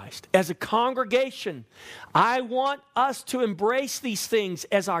Christ. As a congregation, I want us to embrace these things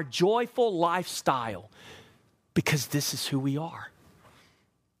as our joyful lifestyle because this is who we are.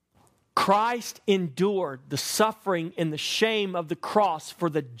 Christ endured the suffering and the shame of the cross for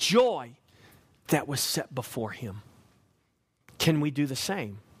the joy that was set before him. Can we do the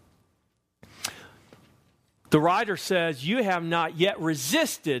same? The writer says, you have not yet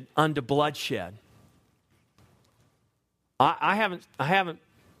resisted unto bloodshed. I haven't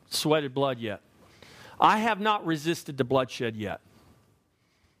sweated blood yet. I have not resisted the bloodshed yet.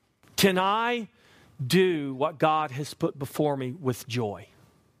 Can I do what God has put before me with joy?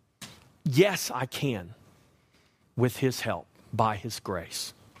 Yes, I can, with his help, by his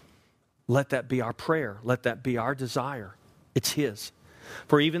grace. Let that be our prayer. Let that be our desire. It's his.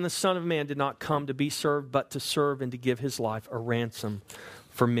 For even the Son of Man did not come to be served, but to serve and to give his life a ransom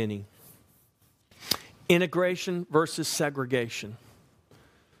for many. Integration versus segregation.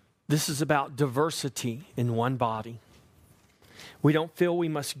 This is about diversity in one body. We don't feel we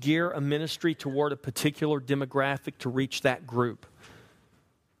must gear a ministry toward a particular demographic to reach that group.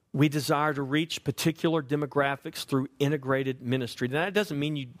 We desire to reach particular demographics through integrated ministry. Now, that doesn't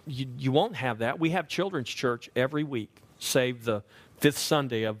mean you won't have that. We have children's church every week, save the fifth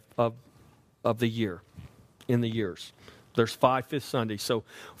Sunday of the year, in the years. There's 5 fifth Sundays. So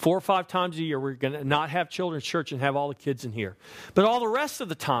 4 or 5 times a year, we're going to not have children's church and have all the kids in here. But all the rest of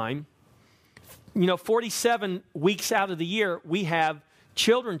the time, 47 weeks out of the year, we have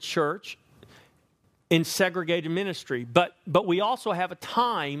children's church in segregated ministry. But we also have a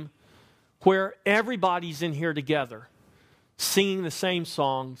time where everybody's in here together, singing the same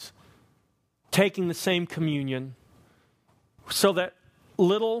songs, taking the same communion, so that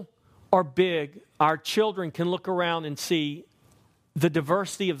little or big, our children can look around and see the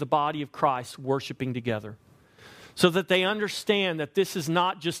diversity of the body of Christ worshiping together. So that they understand that this is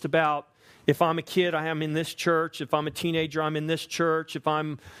not just about, if I'm a kid, I am in this church. If I'm a teenager, I'm in this church. If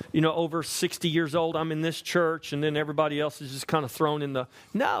I'm, over 60 years old, I'm in this church. And then everybody else is just kind of thrown in the...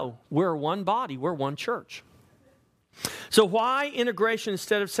 No, we're one body. We're one church. So why integration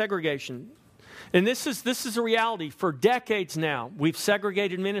instead of segregation? And this is a reality. For decades now, we've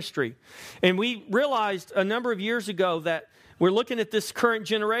segregated ministry. And we realized a number of years ago that we're looking at this current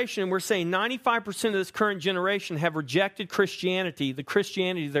generation and we're saying 95% of this current generation have rejected Christianity, the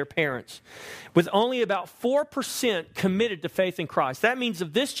Christianity of their parents, with only about 4% committed to faith in Christ. That means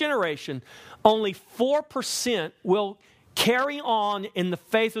of this generation, only 4% will carry on in the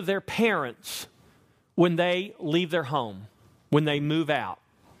faith of their parents when they leave their home, when they move out.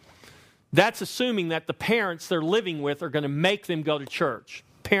 That's assuming that the parents they're living with are going to make them go to church.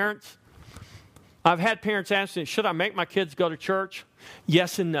 Parents, I've had parents ask me, should I make my kids go to church?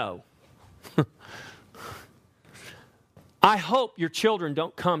 Yes and no. I hope your children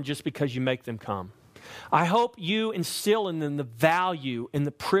don't come just because you make them come. I hope you instill in them the value and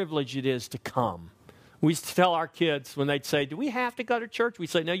the privilege it is to come. We used to tell our kids when they'd say, do we have to go to church? We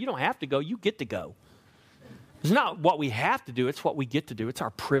say, no, you don't have to go. You get to go. It's not what we have to do. It's what we get to do. It's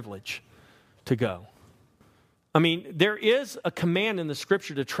our privilege to go. I mean, there is a command in the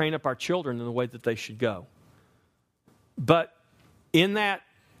Scripture to train up our children in the way that they should go. But in that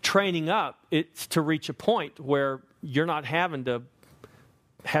training up, it's to reach a point where you're not having to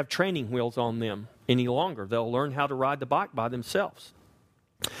have training wheels on them any longer. They'll learn how to ride the bike by themselves.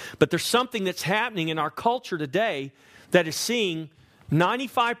 But there's something that's happening in our culture today that is seeing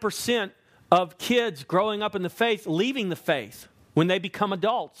 95% of kids growing up in the faith leaving the faith when they become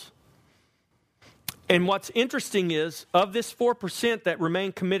adults. And what's interesting is, of this 4% that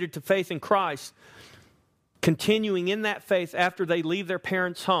remain committed to faith in Christ, continuing in that faith after they leave their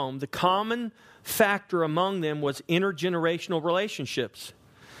parents' home, the common factor among them was intergenerational relationships.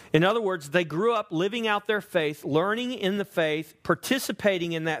 In other words, they grew up living out their faith, learning in the faith,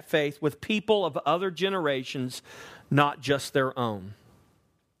 participating in that faith with people of other generations, not just their own.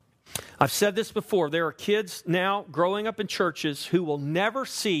 I've said this before. There are kids now growing up in churches who will never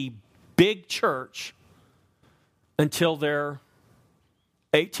see big church until they're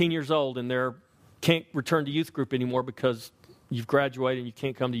 18 years old and they can't return to youth group anymore because you've graduated and you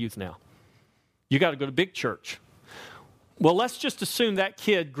can't come to youth now. You got to go to big church. Well, let's just assume that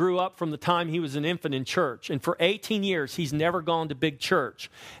kid grew up from the time he was an infant in church, and for 18 years he's never gone to big church.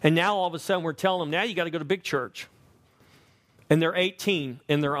 And now all of a sudden we're telling him, now you got to go to big church. And they're 18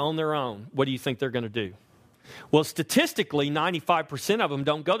 and they're on their own. What do you think they're going to do? Well, statistically, 95% of them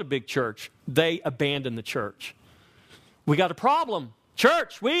don't go to big church. They abandon the church. We got a problem.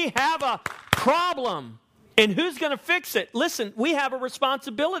 Church, we have a problem. And who's going to fix it? Listen, we have a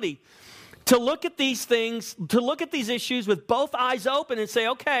responsibility to look at these things, to look at these issues with both eyes open and say,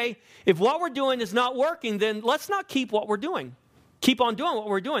 okay, if what we're doing is not working, then let's not keep what we're doing. Keep on doing what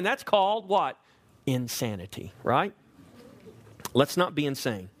we're doing. That's called what? Insanity, right? Let's not be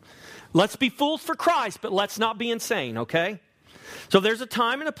insane. Let's be fools for Christ, but let's not be insane, okay? So there's a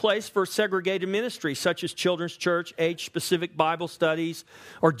time and a place for segregated ministry, such as children's church, age-specific Bible studies,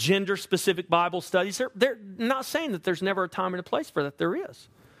 or gender-specific Bible studies. They're not saying that there's never a time and a place for that. There is.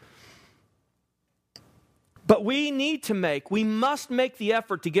 But we must make the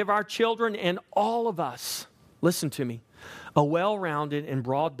effort to give our children and all of us, listen to me, a well-rounded and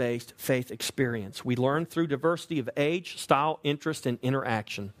broad-based faith experience. We learn through diversity of age, style, interest, and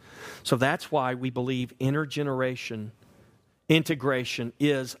interaction. So that's why we believe intergeneration integration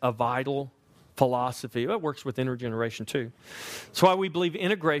is a vital philosophy. It works with intergeneration too. That's why we believe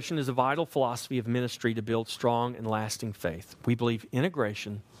integration is a vital philosophy of ministry to build strong and lasting faith. We believe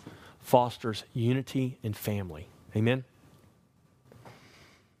integration fosters unity and family. Amen?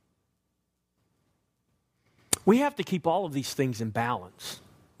 We have to keep all of these things in balance.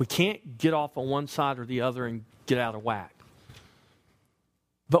 We can't get off on one side or the other and get out of whack.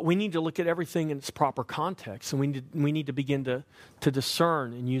 But we need to look at everything in its proper context, and we need to begin to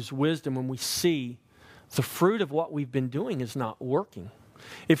discern and use wisdom when we see the fruit of what we've been doing is not working.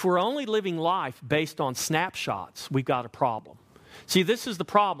 If we're only living life based on snapshots, we've got a problem. See, this is the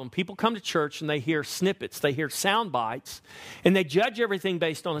problem. People come to church and they hear snippets, they hear sound bites, and they judge everything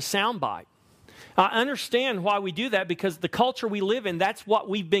based on a sound bite. I understand why we do that, because the culture we live in, that's what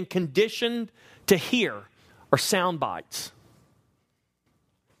we've been conditioned to hear, are sound bites.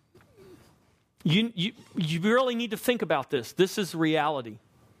 You really need to think about this. This is reality.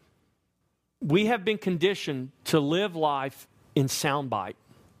 We have been conditioned to live life in soundbite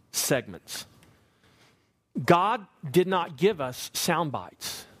segments. God did not give us sound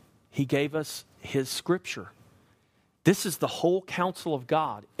bites. He gave us His Scripture. This is the whole counsel of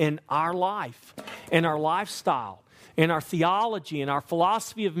God. And our life and our lifestyle and our theology and our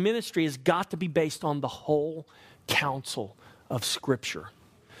philosophy of ministry has got to be based on the whole counsel of Scripture.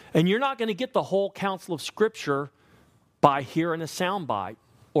 And you're not going to get the whole counsel of Scripture by hearing a soundbite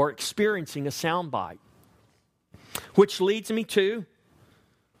or experiencing a soundbite. Which leads me to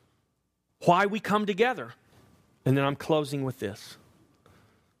why we come together. And then I'm closing with this.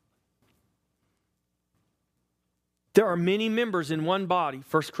 There are many members in one body,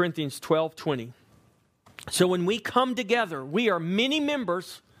 1 Corinthians 12:20. So when we come together, we are many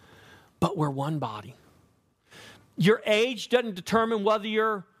members, but we're one body. Your age doesn't determine whether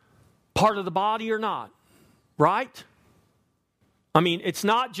you're part of the body or not, right? I mean, it's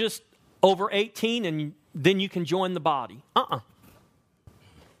not just over 18 and then you can join the body.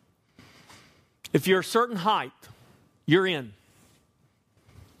 If you're a certain height, you're in.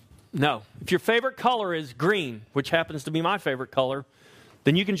 No. If your favorite color is green, which happens to be my favorite color,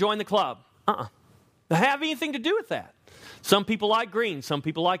 then you can join the club. Doesn't have anything to do with that. Some people like green, some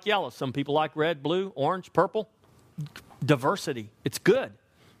people like yellow, some people like red, blue, orange, purple. Diversity. It's good.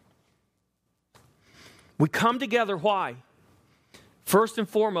 We come together, why? First and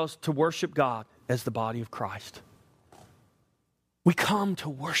foremost, to worship God as the body of Christ. We come to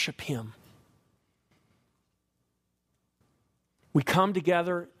worship Him. We come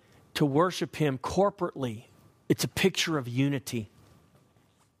together to worship Him corporately. It's a picture of unity.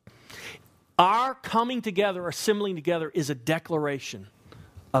 Our coming together, assembling together, is a declaration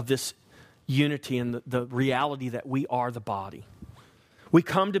of this unity and the reality that we are the body. We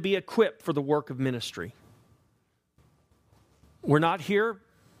come to be equipped for the work of ministry. We're not here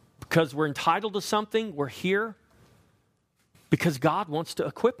because we're entitled to something. We're here because God wants to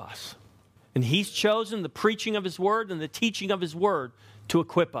equip us. And He's chosen the preaching of His Word and the teaching of His Word to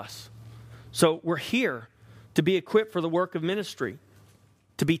equip us. So we're here to be equipped for the work of ministry,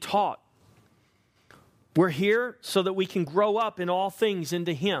 to be taught. We're here so that we can grow up in all things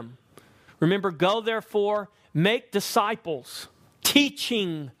into Him. Remember, go therefore, make disciples,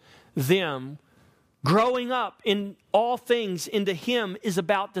 teaching them. Growing up in all things into Him is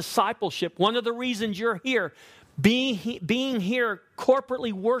about discipleship. One of the reasons you're here, being here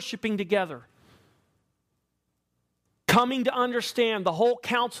corporately worshiping together, coming to understand the whole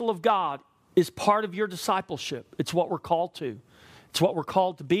counsel of God is part of your discipleship. It's what we're called to. It's what we're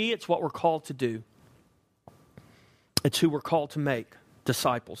called to be. It's what we're called to do. It's who we're called to make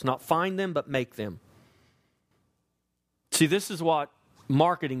disciples. Not find them, but make them. See, this is what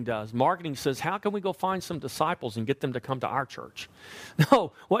marketing does. Marketing says, how can we go find some disciples and get them to come to our church?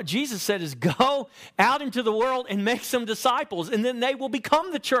 No, what Jesus said is go out into the world and make some disciples, and then they will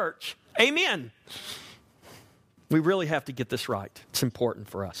become the church. Amen. We really have to get this right. It's important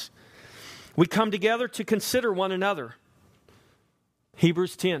for us. We come together to consider one another.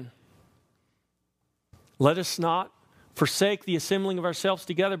 Hebrews 10. Let us not forsake the assembling of ourselves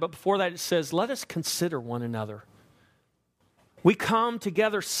together, but before that it says, let us consider one another. We come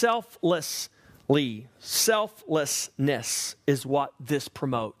together selflessly. Selflessness is what this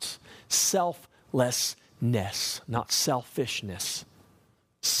promotes. Selflessness, not selfishness.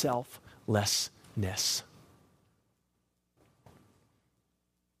 Selflessness.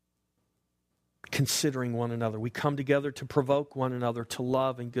 Considering one another. We come together to provoke one another to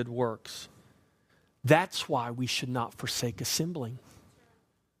love and good works. That's why we should not forsake assembling.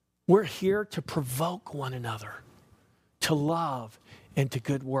 We're here to provoke one another to love and to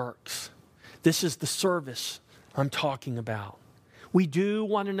good works. This is the service I'm talking about. We do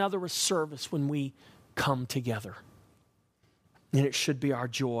one another a service when we come together. And it should be our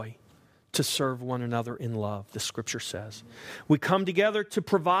joy to serve one another in love, the scripture says. We come together to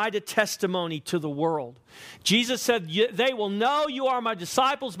provide a testimony to the world. Jesus said, they will know you are my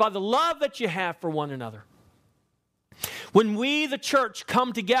disciples by the love that you have for one another. When we, the church,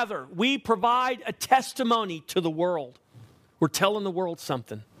 come together, we provide a testimony to the world. We're telling the world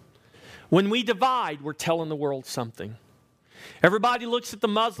something. When we divide, we're telling the world something. Everybody looks at the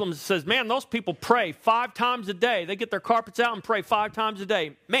Muslims and says, man, those people pray 5 times a day. They get their carpets out and pray 5 times a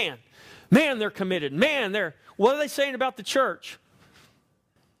day. Man, they're committed. What are they saying about the church?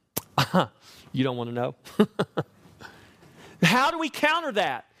 You don't want to know? How do we counter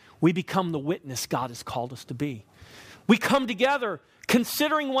that? We become the witness God has called us to be. We come together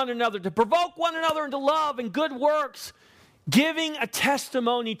considering one another, to provoke one another into love and good works, giving a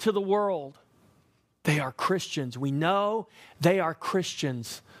testimony to the world. They are Christians. We know they are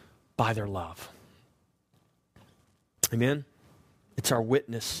Christians by their love. Amen? It's our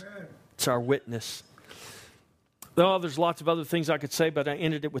witness. It's our witness. Oh, there's lots of other things I could say, but I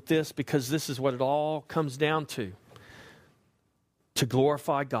ended it with this because this is what it all comes down to. To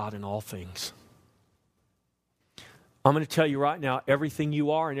glorify God in all things. I'm going to tell you right now, everything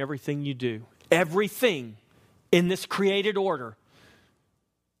you are and everything you do, everything in this created order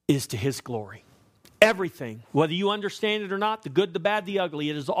is to His glory. Everything, whether you understand it or not, the good, the bad, the ugly,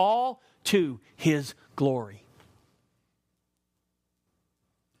 it is all to His glory.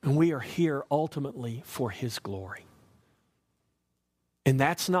 And we are here ultimately for His glory. And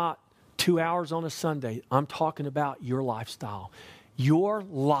that's not 2 hours on a Sunday. I'm talking about your lifestyle. Your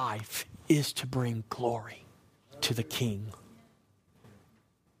life is to bring glory to the King.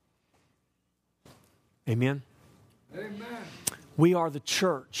 Amen? Amen. We are the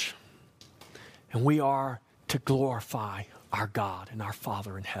church, and we are to glorify our God and our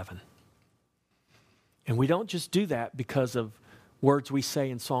Father in heaven. And we don't just do that because of words we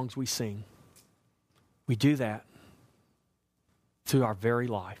say and songs we sing. We do that through our very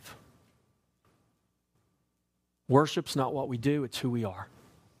life. Worship's not what we do, it's who we are.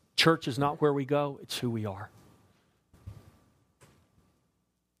 Church is not where we go, it's who we are.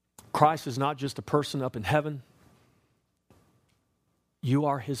 Christ is not just a person up in heaven. You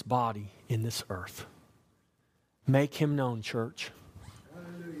are His body in this earth. Make Him known, church.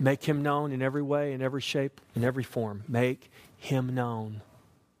 Make Him known in every way, in every shape, in every form. Make Him known.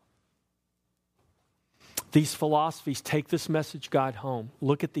 These philosophies, take this message guide home.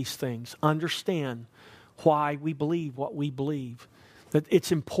 Look at these things. Understand why we believe what we believe. That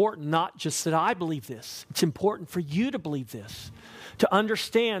it's important not just that I believe this. It's important for you to believe this. To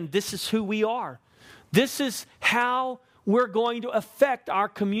understand this is who we are. This is how we're going to affect our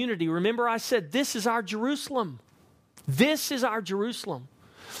community. Remember I said this is our Jerusalem. This is our Jerusalem.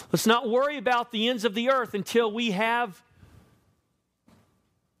 Let's not worry about the ends of the earth until we have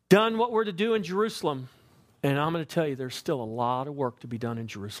done what we're to do in Jerusalem. And I'm going to tell you, there's still a lot of work to be done in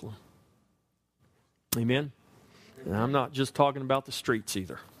Jerusalem. Amen? And I'm not just talking about the streets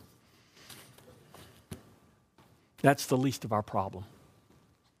either. That's the least of our problem.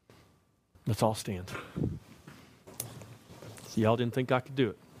 Let's all stand. So y'all didn't think I could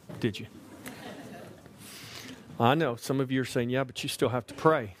do it, did you? I know some of you are saying, yeah, but you still have to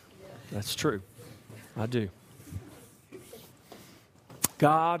pray. That's true. I do.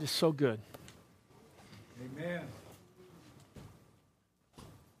 God is so good. Amen.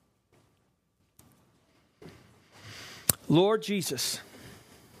 Lord Jesus,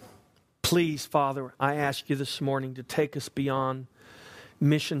 please, Father, I ask you this morning to take us beyond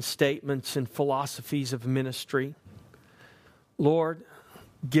mission statements and philosophies of ministry. Lord,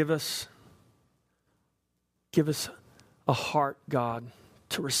 Give us a heart, God,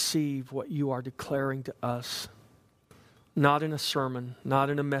 to receive what you are declaring to us. Not in a sermon, not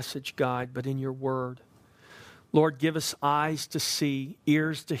in a message guide, but in your word. Lord, give us eyes to see,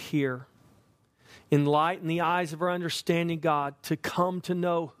 ears to hear. Enlighten the eyes of our understanding, God, to come to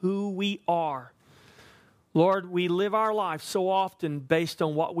know who we are. Lord, we live our life so often based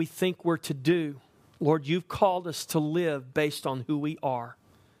on what we think we're to do. Lord, you've called us to live based on who we are,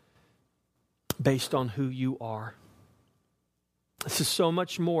 based on who you are. This is so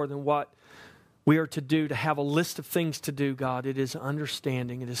much more than what we are to do, to have a list of things to do, God. It is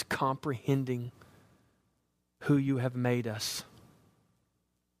understanding, it is comprehending who you have made us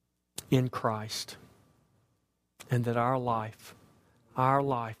in Christ. And that our life,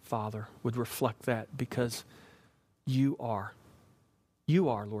 Father, would reflect that, because you are,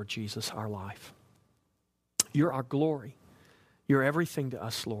 Lord Jesus, our life. You're our glory. You're everything to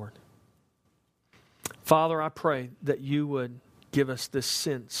us, Lord. Father, I pray that you would give us this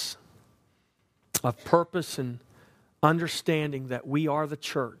sense of purpose and understanding that we are the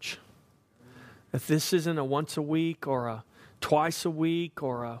church. If this isn't a once a week or a twice a week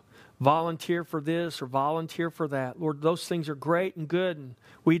or a volunteer for this or volunteer for that, Lord, those things are great and good, and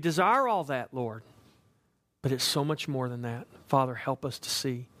we desire all that, Lord. But it's so much more than that. Father, help us to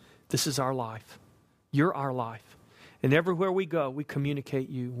see this is our life. You're our life. And everywhere we go, we communicate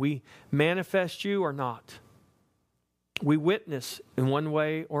you. We manifest you or not. We witness in one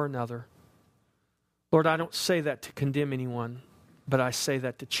way or another. Lord, I don't say that to condemn anyone, but I say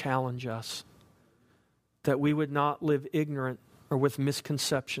that to challenge us, that we would not live ignorant or with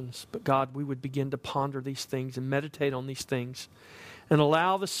misconceptions, but God, we would begin to ponder these things and meditate on these things and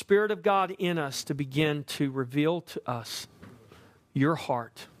allow the Spirit of God in us to begin to reveal to us your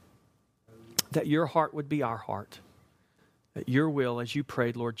heart, that your heart would be our heart, that your will, as you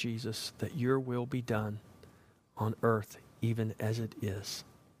prayed, Lord Jesus, that your will be done on earth even as it is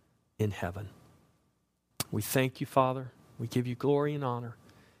in heaven. We thank you, Father. We give you glory and honor.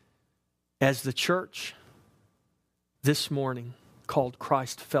 As the church this morning called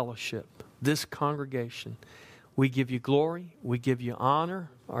Christ Fellowship, this congregation, we give you glory, we give you honor.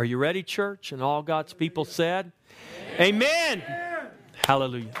 Are you ready, church? And all God's people said, Amen. Amen.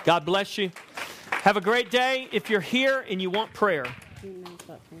 Hallelujah. God bless you. Have a great day. If you're here and you want prayer.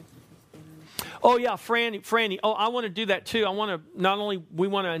 Oh, yeah, Franny. Oh, I want to do that too. I want to, we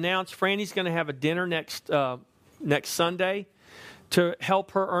want to announce Franny's going to have a dinner next Sunday to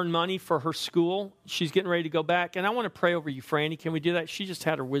help her earn money for her school. She's getting ready to go back. And I want to pray over you, Franny. Can we do that? She just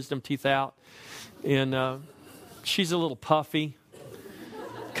had her wisdom teeth out. And she's a little puffy.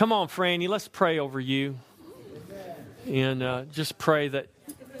 Come on, Franny, let's pray over you. And just pray that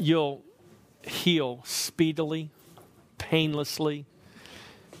you'll heal speedily, painlessly.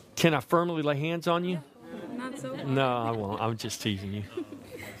 Can I firmly lay hands on you? Not so. No, I won't. I'm just teasing you.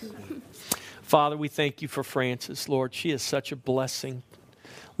 Father, we thank you for Frances, Lord. She is such a blessing,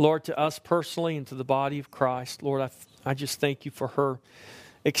 Lord, to us personally and to the body of Christ. Lord, I just thank you for her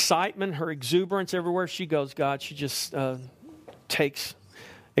excitement, her exuberance everywhere she goes, God. She just takes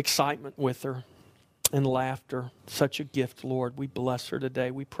excitement with her and laughter. Such a gift, Lord. We bless her today.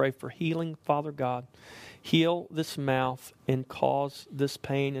 We pray for healing, Father God. Heal this mouth and cause this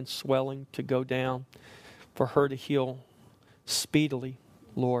pain and swelling to go down, for her to heal speedily,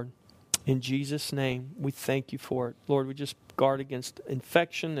 Lord. In Jesus' name, we thank you for it. Lord, we just guard against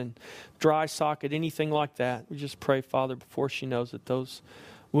infection and dry socket, anything like that. We just pray, Father, before she knows it, those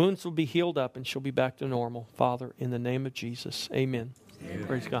wounds will be healed up and she'll be back to normal. Father, in the name of Jesus, amen. Amen.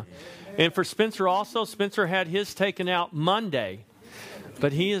 Praise God. And for Spencer also, Spencer had his taken out Monday,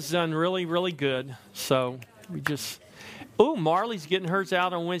 but he has done really, really good. So we just, Marley's getting hers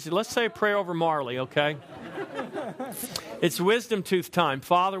out on Wednesday. Let's say a prayer over Marley, okay? It's wisdom tooth time.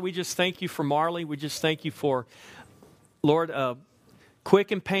 Father, we just thank you for Marley. We just thank you for, Lord,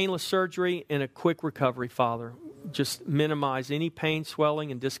 quick and painless surgery and a quick recovery, Father. Just minimize any pain,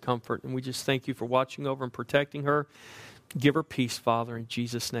 swelling, and discomfort. And we just thank you for watching over and protecting her. Give her peace, Father, in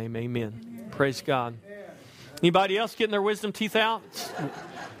Jesus' name, amen. Praise God. Anybody else getting their wisdom teeth out?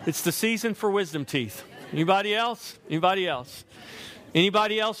 It's the season for wisdom teeth. Anybody else? Anybody else?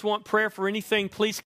 Anybody else want prayer for anything? Please